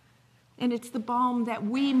us, and it's the balm that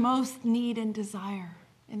we most need and desire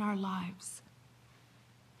in our lives.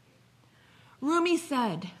 Rumi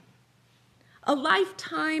said, "A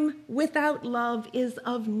lifetime without love is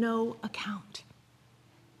of no account.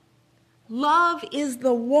 Love is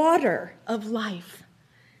the water of life.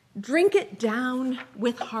 Drink it down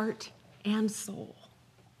with heart and soul."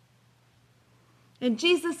 And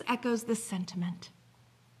Jesus echoes this sentiment.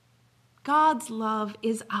 God's love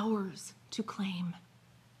is ours to claim.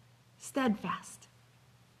 Steadfast,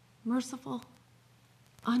 merciful,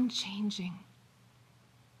 unchanging.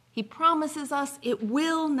 He promises us it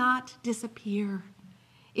will not disappear.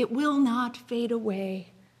 It will not fade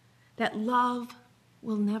away. That love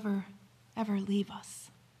will never, ever leave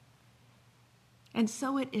us. And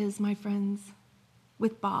so it is, my friends,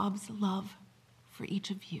 with Bob's love for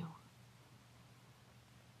each of you.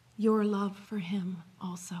 Your love for him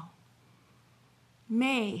also.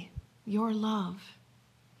 May your love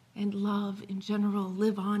and love in general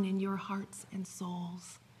live on in your hearts and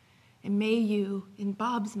souls. And may you, in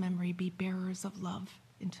Bob's memory, be bearers of love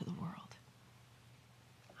into the world.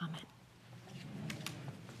 Amen.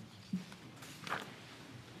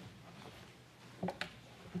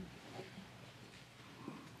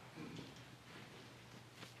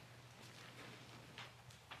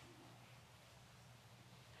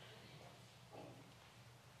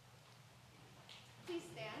 Please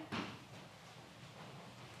stand.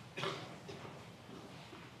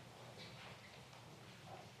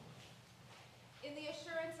 In the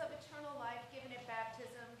assurance of eternal life given at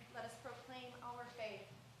baptism, let us proclaim our faith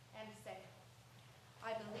and say,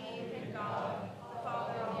 I believe in God, the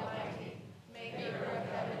Father Almighty, maker of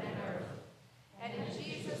heaven and earth, and in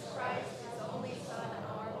Jesus Christ, his only Son,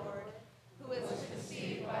 our Lord, who was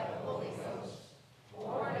conceived by the Holy Ghost,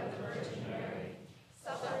 born of the Virgin Mary,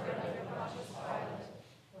 suffered under Pontius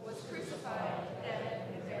Pilate, was crucified, dead,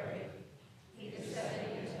 and buried. He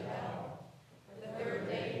descended into hell. The third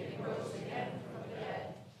day he rose again from the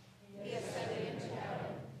dead. He ascended into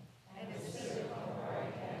heaven and is seated on the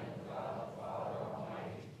right hand of God the Father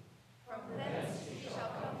Almighty. From thence he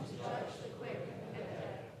shall come to judge the quick and the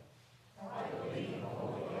dead. I believe in the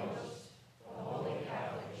Holy Ghost, the Holy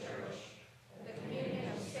Catholic Church, the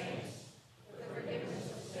communion of saints, the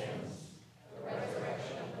forgiveness of sins, the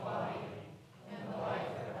resurrection of the body, and the life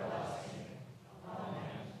everlasting.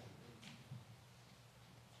 Amen.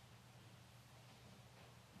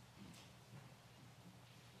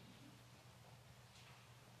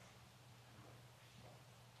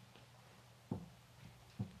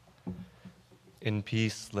 In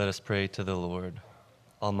peace, let us pray to the Lord.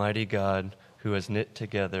 Almighty God, who has knit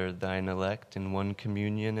together thine elect in one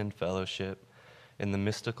communion and fellowship, in the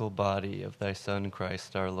mystical body of thy Son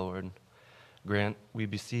Christ our Lord, grant, we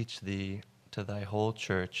beseech thee, to thy whole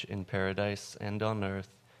church in paradise and on earth,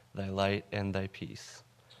 thy light and thy peace.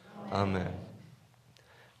 Amen.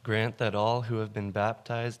 Grant that all who have been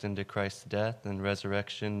baptized into Christ's death and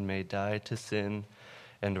resurrection may die to sin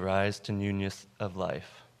and rise to newness of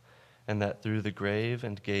life, and that through the grave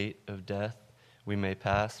and gate of death we may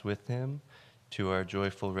pass with him to our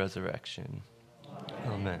joyful resurrection.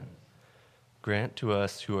 Amen. Grant to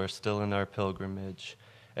us who are still in our pilgrimage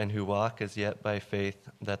and who walk as yet by faith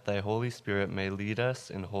that thy Holy Spirit may lead us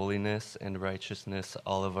in holiness and righteousness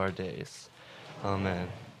all of our days. Amen.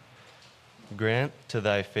 Grant to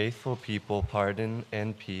thy faithful people pardon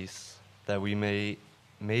and peace, that we may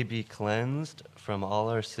be cleansed from all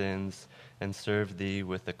our sins and serve thee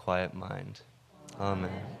with a quiet mind.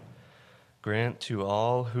 Amen. Grant to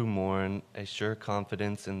all who mourn a sure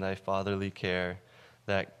confidence in thy fatherly care,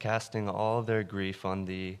 that casting all their grief on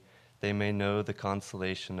thee, they may know the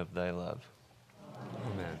consolation of thy love.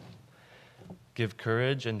 Amen. Give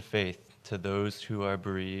courage and faith to those who are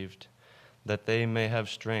bereaved, that they may have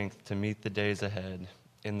strength to meet the days ahead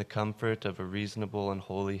in the comfort of a reasonable and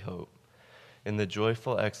holy hope, in the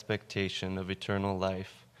joyful expectation of eternal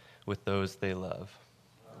life with those they love.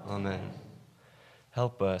 Amen.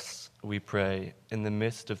 Help us, we pray, in the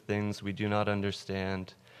midst of things we do not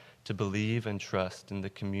understand, to believe and trust in the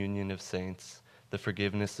communion of saints, the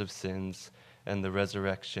forgiveness of sins, and the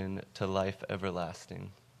resurrection to life everlasting.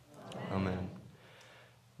 Amen.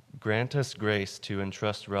 Grant us grace to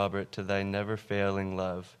entrust Robert to thy never-failing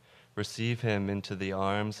love. Receive him into the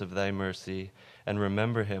arms of thy mercy, and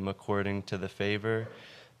remember him according to the favor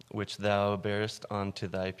which thou bearest unto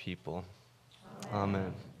thy people.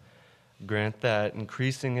 Amen. Grant that,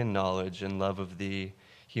 increasing in knowledge and love of thee,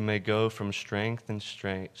 he may go from strength to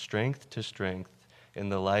strength in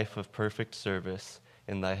the life of perfect service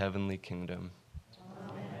in thy heavenly kingdom.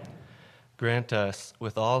 Amen. Grant us,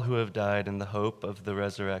 with all who have died in the hope of the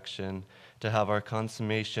resurrection, to have our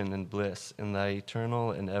consummation and bliss in thy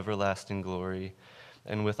eternal and everlasting glory,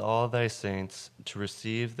 and with all thy saints to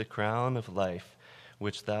receive the crown of life,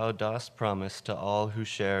 which thou dost promise to all who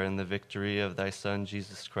share in the victory of thy Son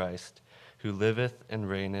Jesus Christ, who liveth and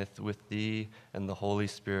reigneth with thee and the Holy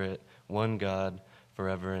Spirit, one God,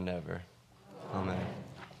 forever and ever. Amen.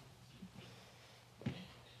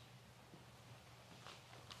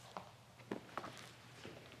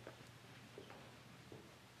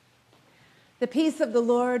 The peace of the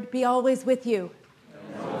Lord be always with you.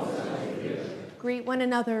 Greet one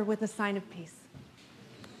another with a sign of peace.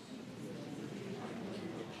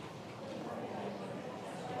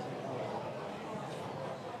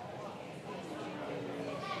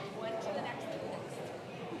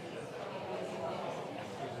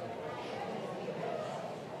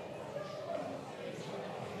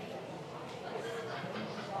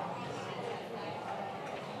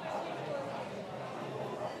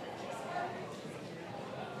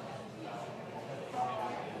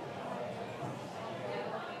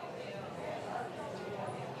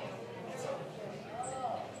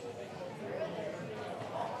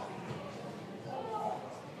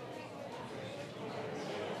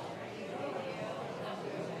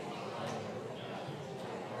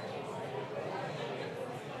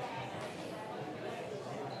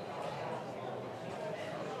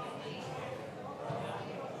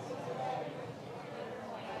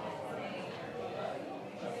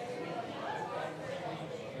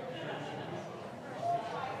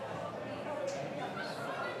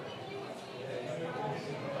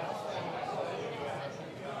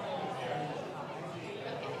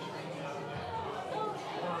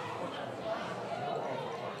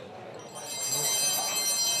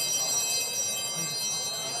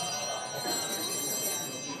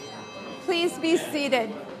 Please be seated.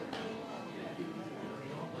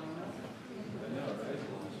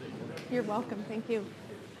 You're welcome. Thank you.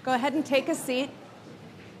 Go ahead and take a seat.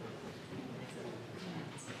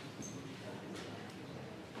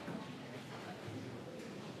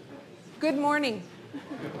 Good morning.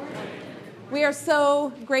 We are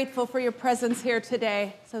so grateful for your presence here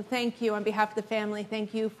today. So thank you on behalf of the family.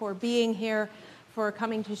 Thank you for being here, for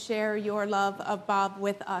coming to share your love of Bob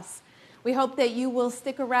with us. We hope that you will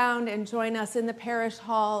stick around and join us in the parish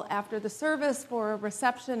hall after the service for a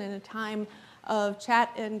reception and a time of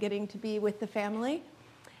chat and getting to be with the family.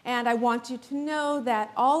 And I want you to know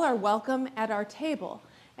that all are welcome at our table.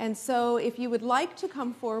 And so if you would like to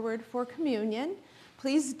come forward for communion,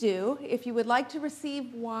 please do. If you would like to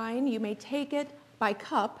receive wine, you may take it by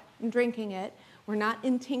cup and drinking it. We're not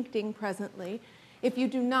intincting presently. If you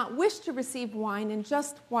do not wish to receive wine and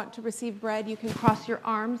just want to receive bread, you can cross your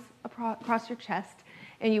arms across your chest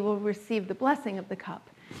and you will receive the blessing of the cup.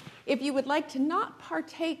 If you would like to not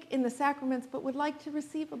partake in the sacraments but would like to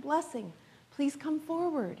receive a blessing, please come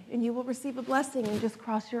forward and you will receive a blessing and just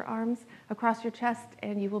cross your arms across your chest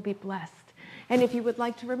and you will be blessed. And if you would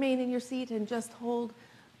like to remain in your seat and just hold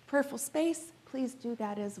prayerful space, please do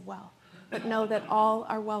that as well. But know that all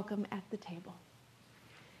are welcome at the table.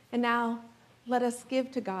 And now, let us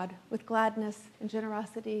give to God with gladness and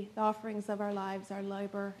generosity the offerings of our lives, our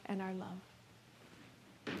labor, and our love.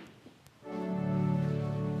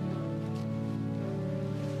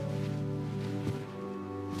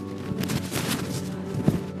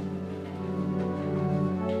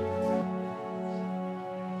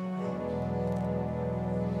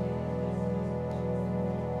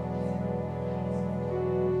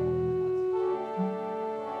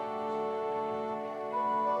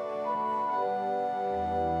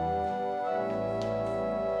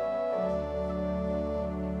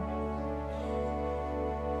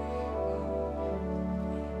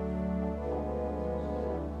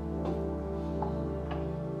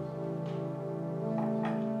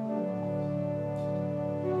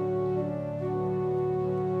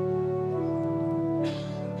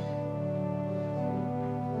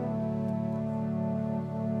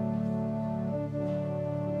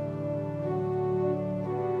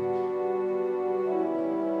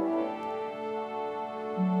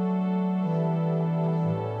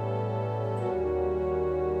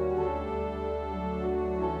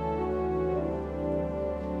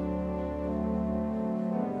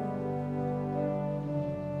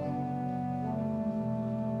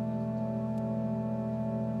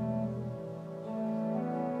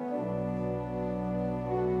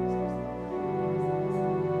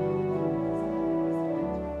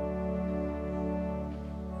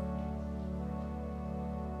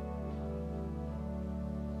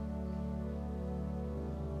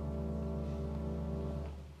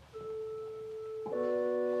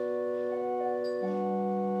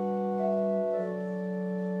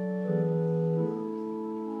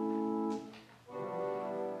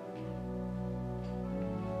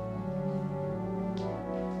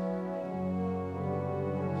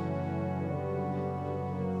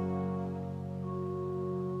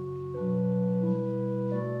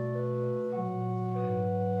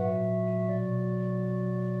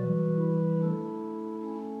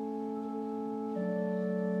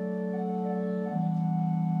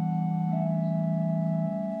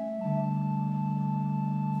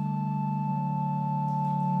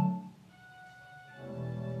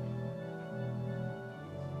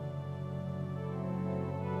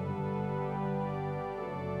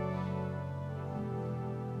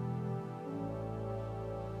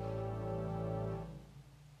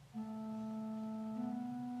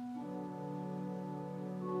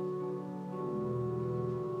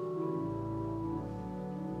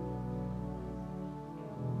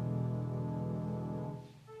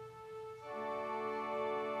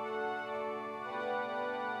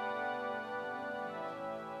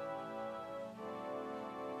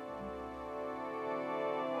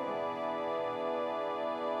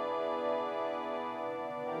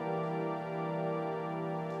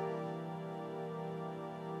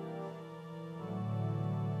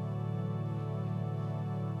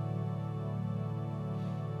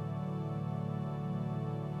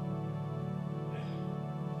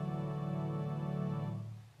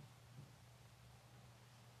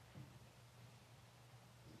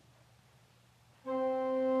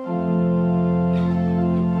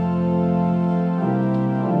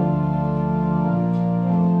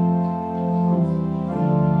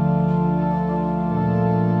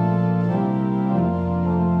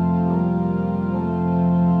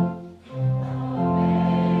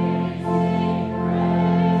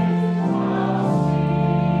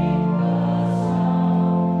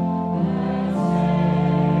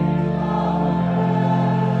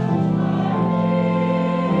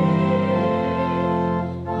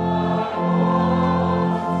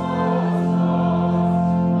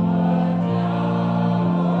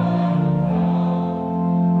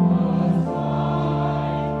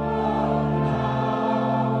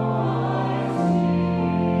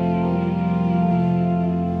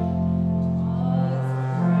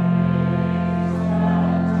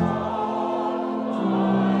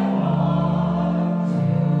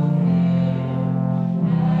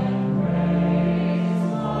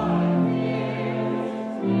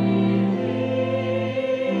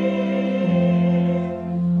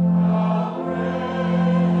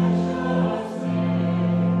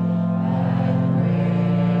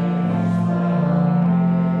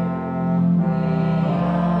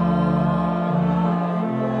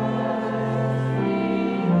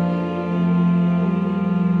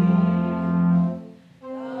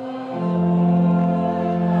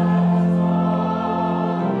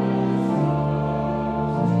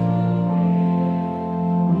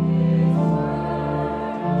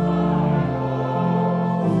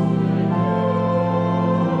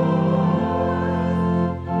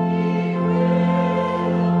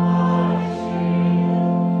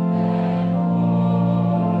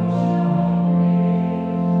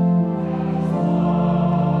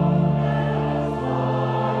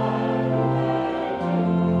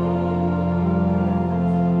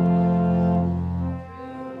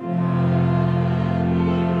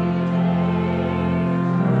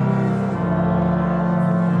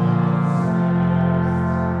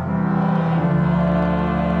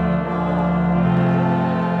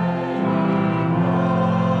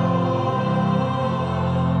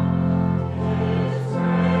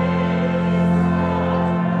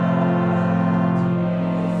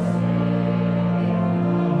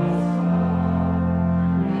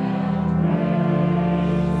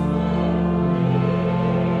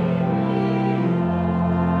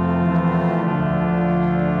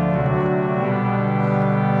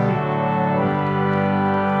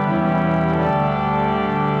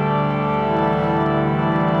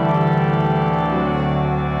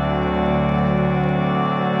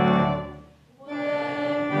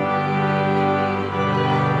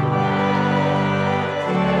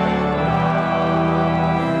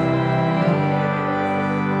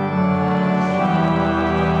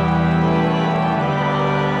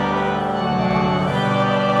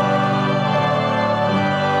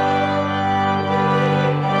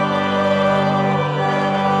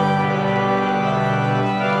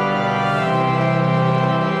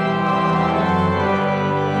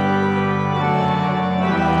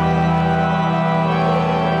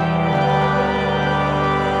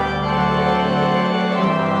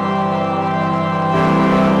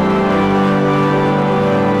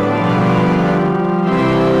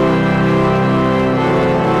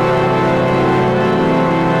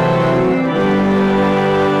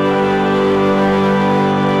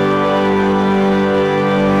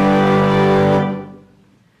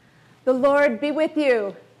 Lord be with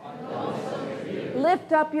you.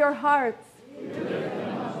 Lift up your hearts.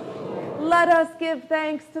 Let us give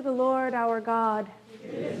thanks to the Lord our God.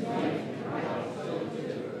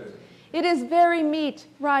 It is very meet,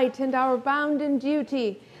 right, and our bounden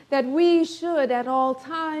duty that we should at all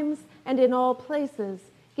times and in all places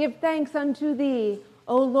give thanks unto thee,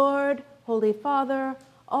 O Lord, Holy Father,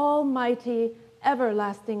 Almighty,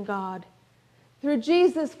 everlasting God. Through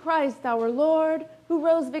Jesus Christ our Lord, who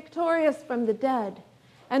rose victorious from the dead,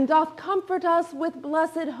 and doth comfort us with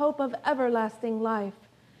blessed hope of everlasting life.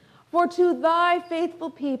 For to thy faithful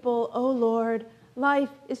people, O Lord, life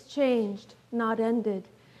is changed, not ended.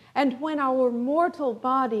 And when our mortal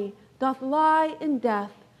body doth lie in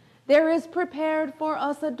death, there is prepared for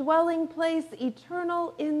us a dwelling place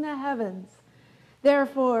eternal in the heavens.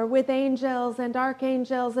 Therefore, with angels and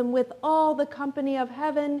archangels and with all the company of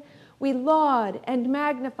heaven, we laud and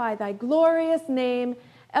magnify thy glorious name,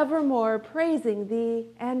 evermore praising thee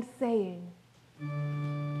and saying,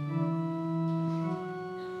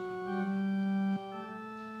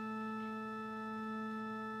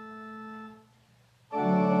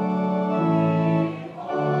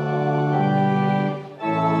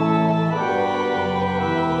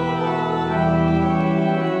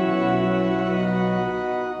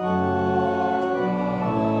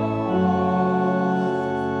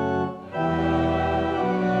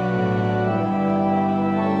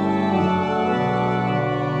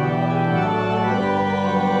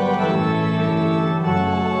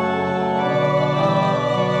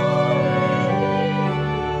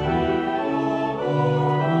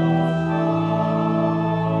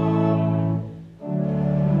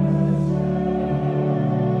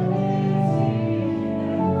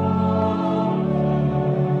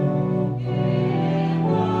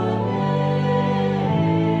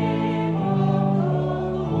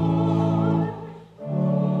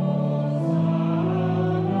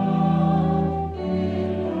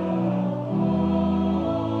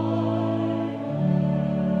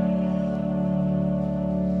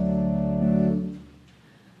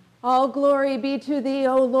 All glory be to thee,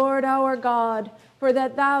 O Lord our God, for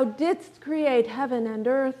that thou didst create heaven and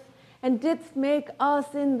earth, and didst make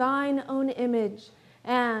us in thine own image,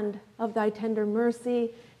 and of thy tender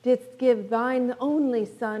mercy didst give thine only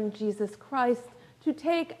Son, Jesus Christ, to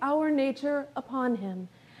take our nature upon him,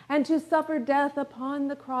 and to suffer death upon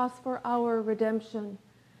the cross for our redemption.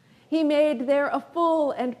 He made there a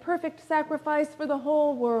full and perfect sacrifice for the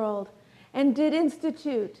whole world, and did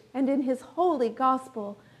institute, and in his holy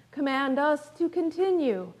gospel, command us to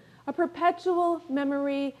continue a perpetual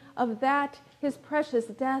memory of that his precious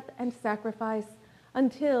death and sacrifice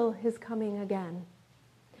until his coming again.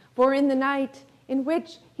 For in the night in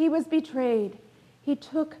which he was betrayed, he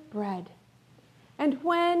took bread. And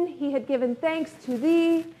when he had given thanks to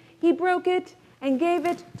thee, he broke it and gave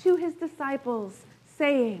it to his disciples,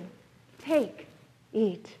 saying, "Take,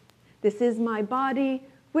 eat. This is my body,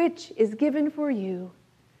 which is given for you.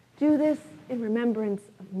 Do this in remembrance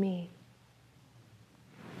of me."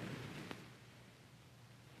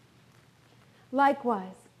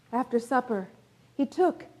 Likewise, after supper, he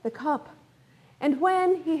took the cup, and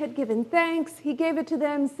when he had given thanks, he gave it to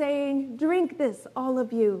them, saying, "Drink this, all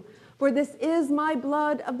of you, for this is my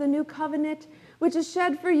blood of the new covenant, which is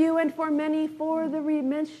shed for you and for many for the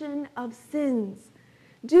remission of sins.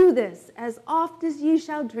 Do this as oft as ye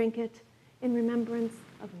shall drink it in remembrance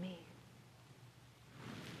of me."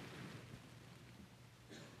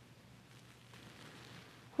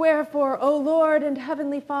 Wherefore, O Lord and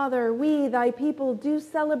Heavenly Father, we, thy people, do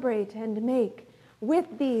celebrate and make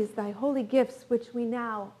with these thy holy gifts, which we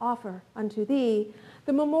now offer unto thee,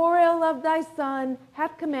 the memorial of thy Son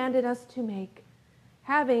hath commanded us to make,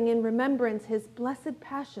 having in remembrance his blessed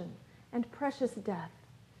passion and precious death,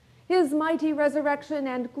 his mighty resurrection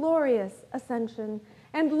and glorious ascension,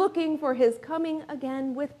 and looking for his coming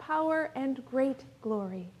again with power and great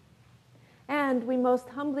glory. And we most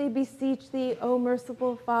humbly beseech thee, O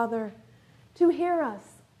merciful Father, to hear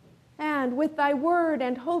us, and with thy word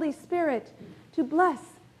and Holy Spirit to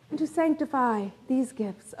bless and to sanctify these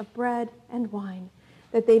gifts of bread and wine,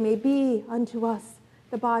 that they may be unto us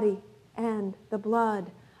the body and the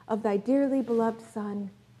blood of thy dearly beloved Son,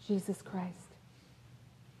 Jesus Christ.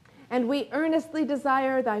 And we earnestly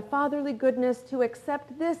desire thy fatherly goodness to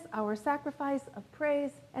accept this our sacrifice of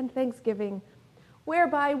praise and thanksgiving,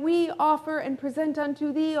 whereby we offer and present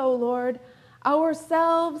unto thee, O Lord,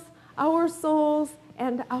 ourselves, our souls,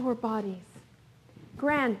 and our bodies.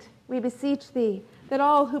 Grant, we beseech thee, that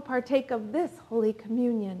all who partake of this holy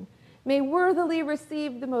communion may worthily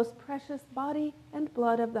receive the most precious body and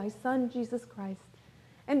blood of thy Son, Jesus Christ,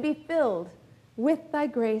 and be filled with thy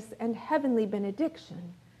grace and heavenly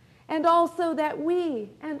benediction, and also that we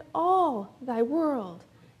and all thy world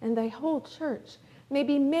and thy whole church may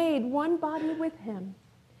be made one body with him,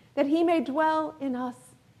 that he may dwell in us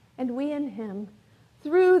and we in him,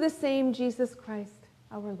 through the same Jesus Christ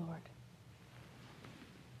our Lord.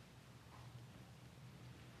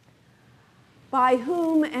 By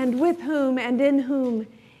whom and with whom and in whom,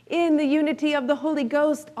 in the unity of the Holy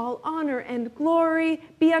Ghost, all honor and glory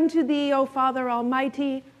be unto thee, O Father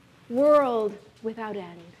Almighty, world without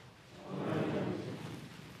end. Amen.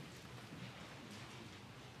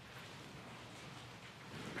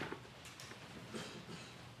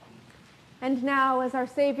 And now, as our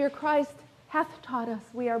Savior Christ hath taught us,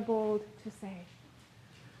 we are bold to say,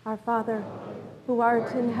 Our Father, who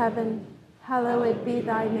art in heaven, hallowed be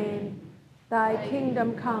thy name. Thy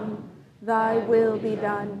kingdom come, thy will be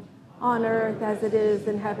done, on earth as it is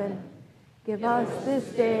in heaven. Give us this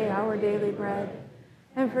day our daily bread,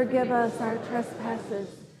 and forgive us our trespasses,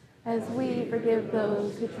 as we forgive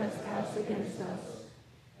those who trespass against us.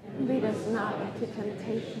 And lead us not into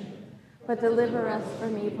temptation, but deliver us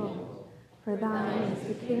from evil. For thine is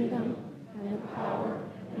the kingdom, and the power,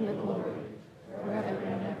 and the glory, forever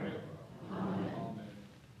and ever. Amen.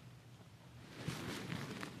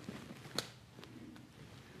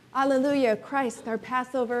 Alleluia, Christ, our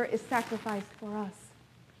Passover, is sacrificed for us.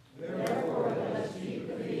 Therefore, let us keep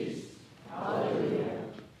the feast. Alleluia.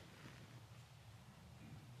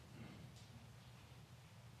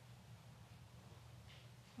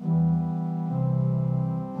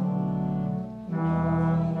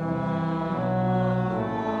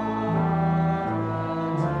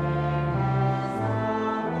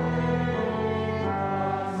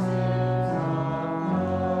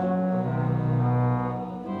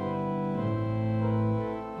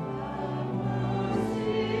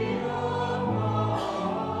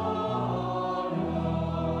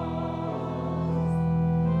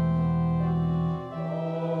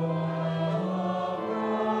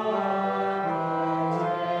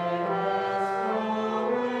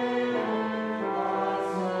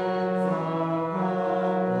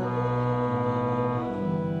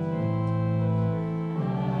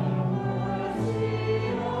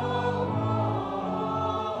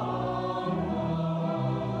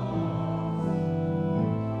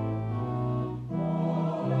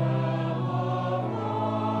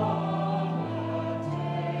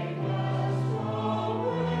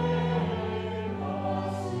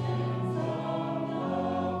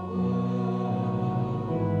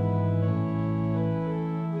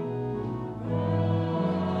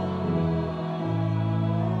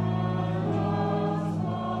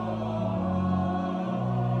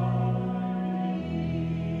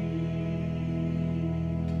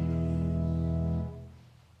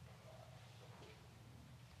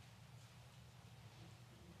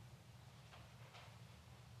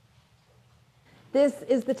 This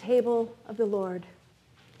is the table of the Lord.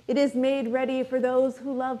 It is made ready for those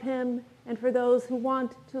who love him and for those who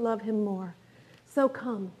want to love him more. So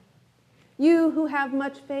come, you who have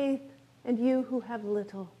much faith and you who have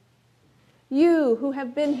little. You who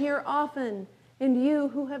have been here often and you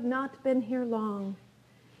who have not been here long.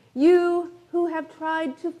 You who have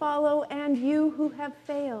tried to follow and you who have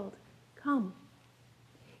failed. Come.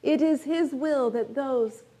 It is his will that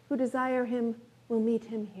those who desire him will meet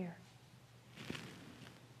him here.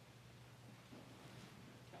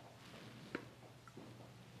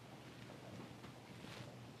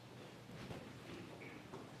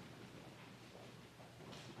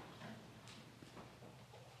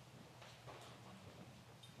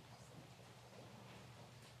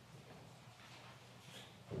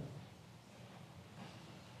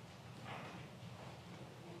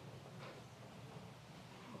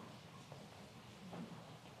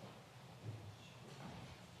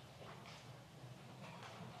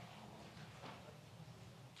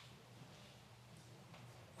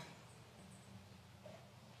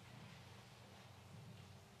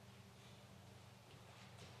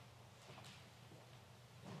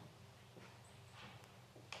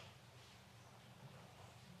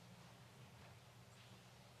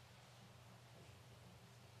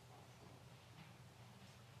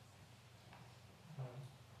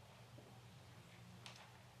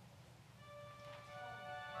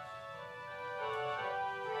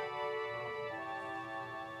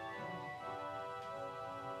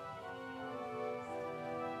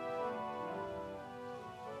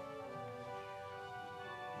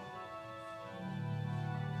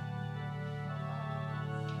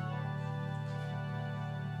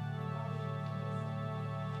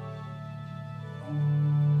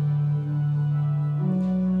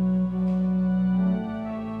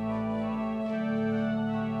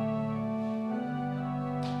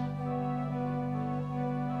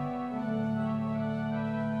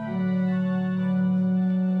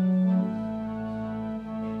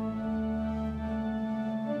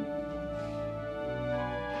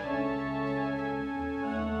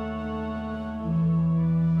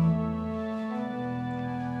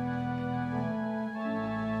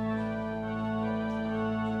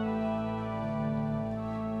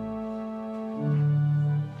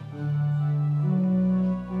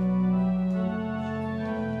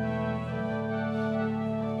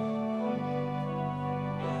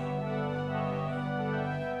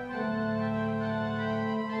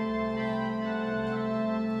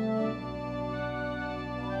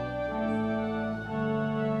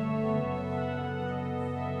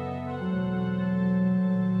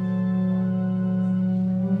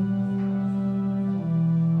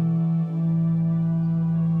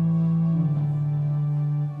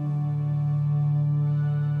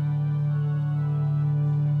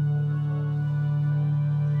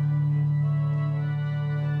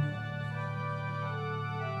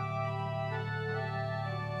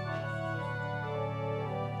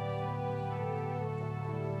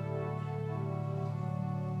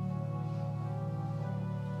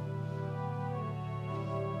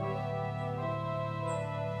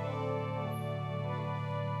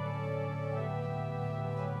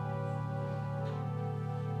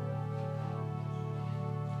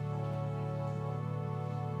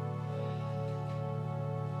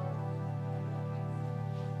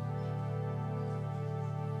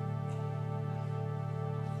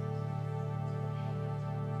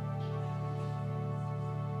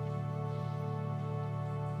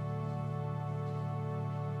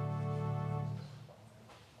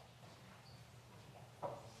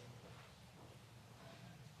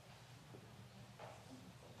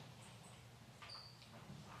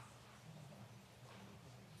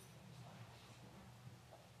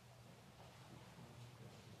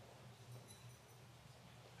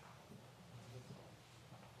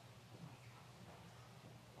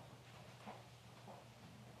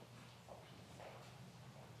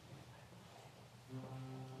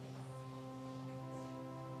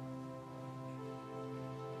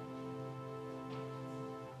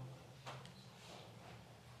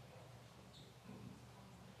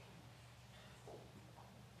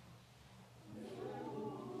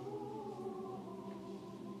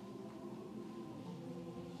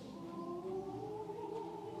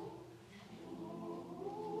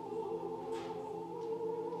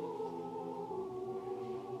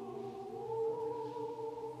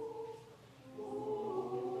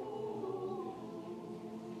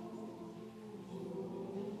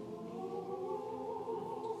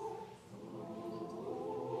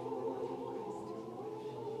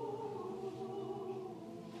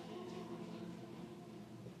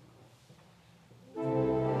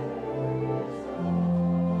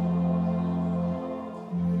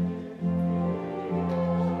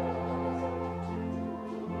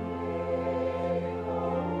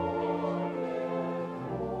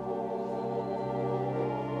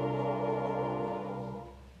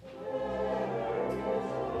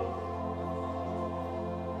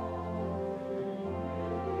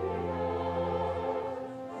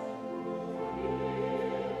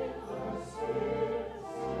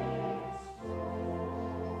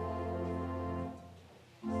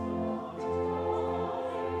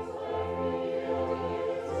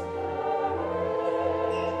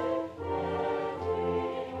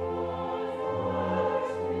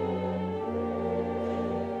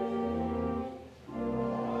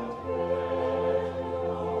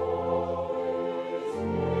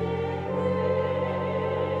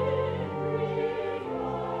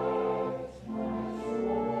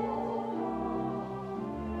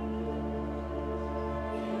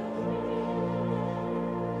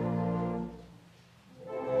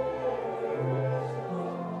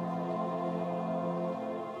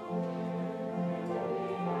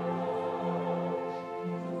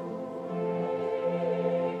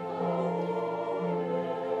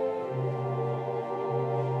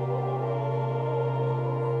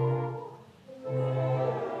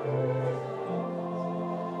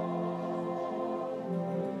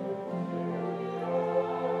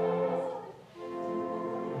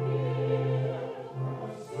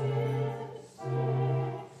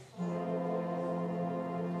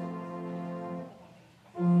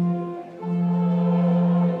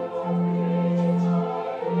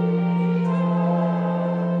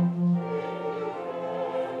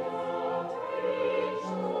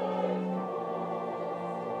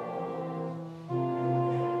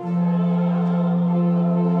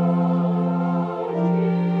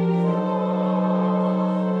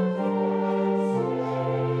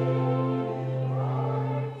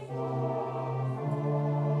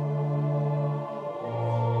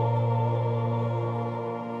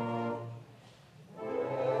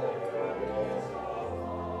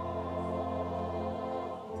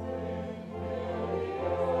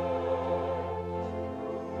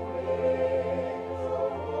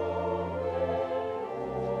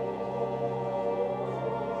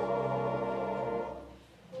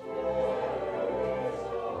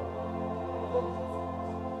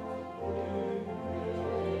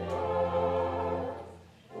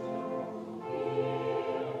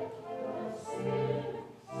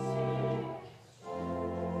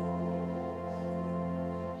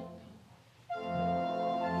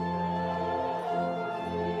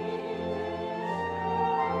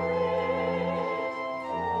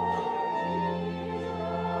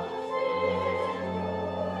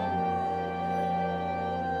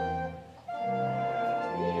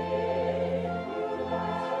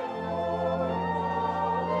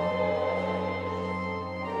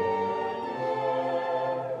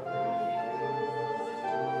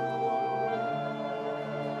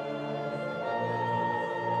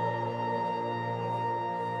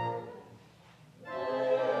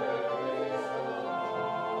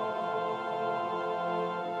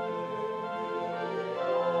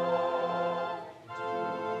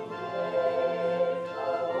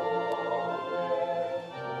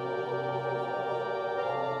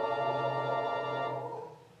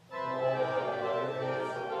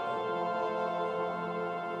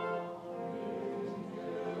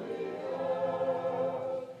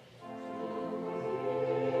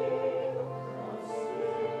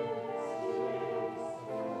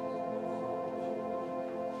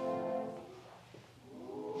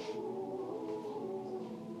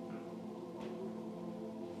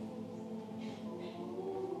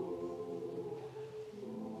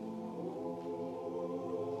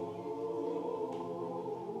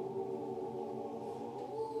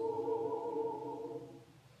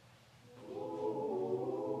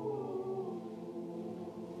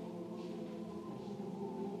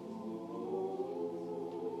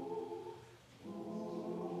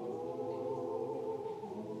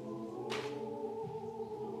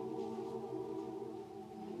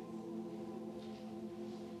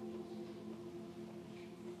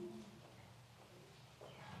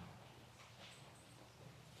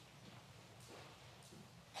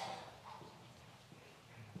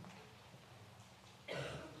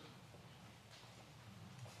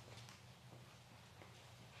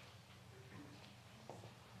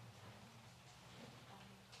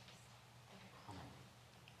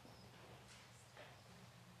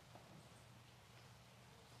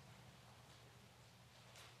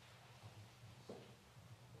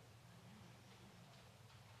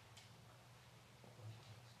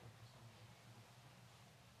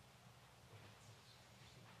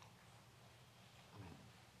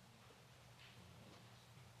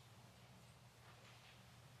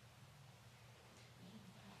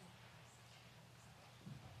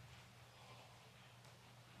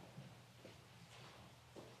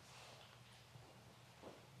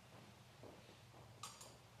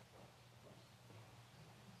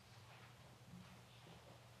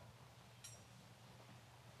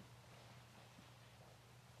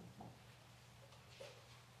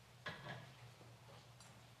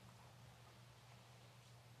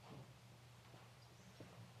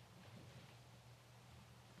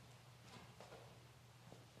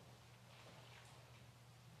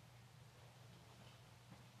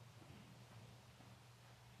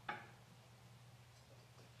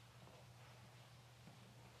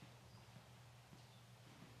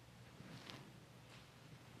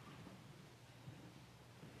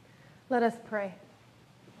 Let us pray.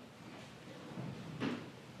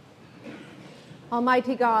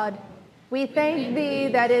 Almighty God, we thank thee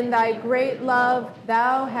that in thy great love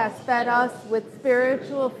thou hast fed us with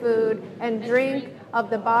spiritual food and drink of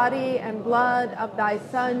the body and blood of thy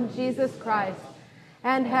Son, Jesus Christ,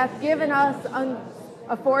 and hath given us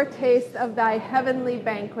a foretaste of thy heavenly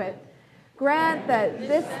banquet. Grant that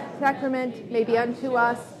this sacrament may be unto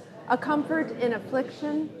us a comfort in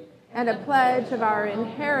affliction and a pledge of our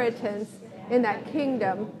inheritance in that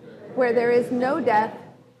kingdom where there is no death,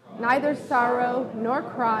 neither sorrow nor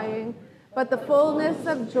crying, but the fullness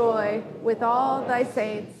of joy with all thy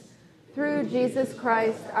saints, through Jesus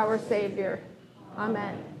Christ our Savior.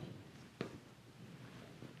 Amen.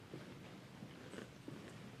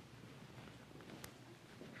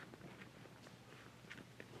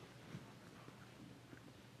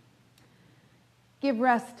 Give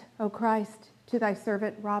rest, O Christ, to thy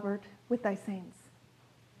servant Robert with thy saints.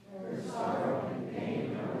 Where sorrow and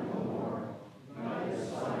pain are no more, neither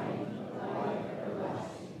sighing of life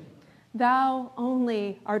everlasting. Thou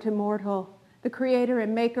only art immortal, the creator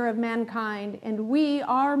and maker of mankind, and we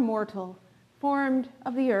are mortal, formed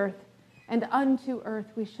of the earth, and unto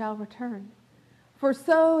earth we shall return. For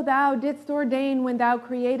so thou didst ordain when thou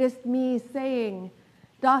createst me, saying,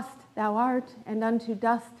 Dust thou art, and unto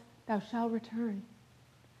dust thou shalt return.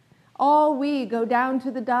 All we go down to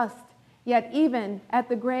the dust, yet even at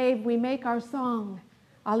the grave we make our song.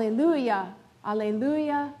 Alleluia,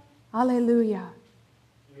 alleluia, alleluia.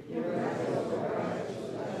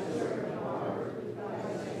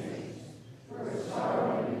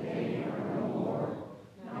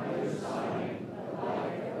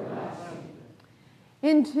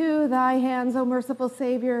 Into thy hands, O merciful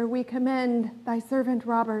Savior, we commend thy servant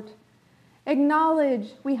Robert.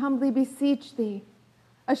 Acknowledge, we humbly beseech thee,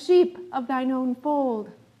 a sheep of thine own fold,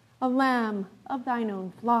 a lamb of thine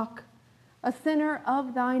own flock, a sinner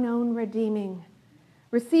of thine own redeeming.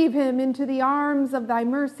 Receive him into the arms of thy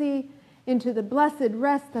mercy, into the blessed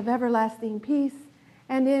rest of everlasting peace,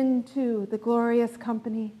 and into the glorious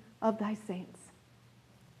company of thy saints.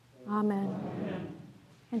 Amen. Amen.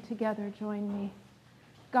 And together join me.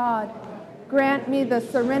 God, grant me the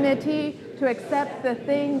serenity to accept the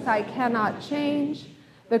things I cannot change,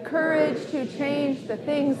 the courage to change the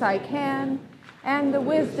things I can, and the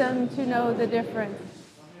wisdom to know the difference.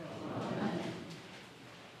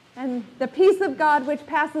 And the peace of God, which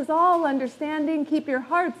passes all understanding, keep your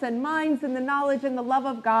hearts and minds in the knowledge and the love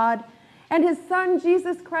of God, and his Son,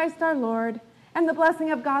 Jesus Christ our Lord, and the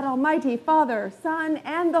blessing of God Almighty, Father, Son,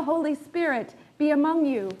 and the Holy Spirit be among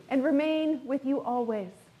you and remain with you always.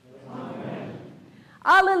 Amen.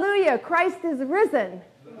 Alleluia, Christ is risen.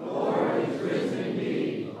 The Lord is risen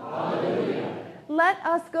indeed. Alleluia. Let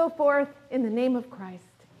us go forth in the name of Christ.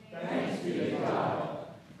 Thanks be to God.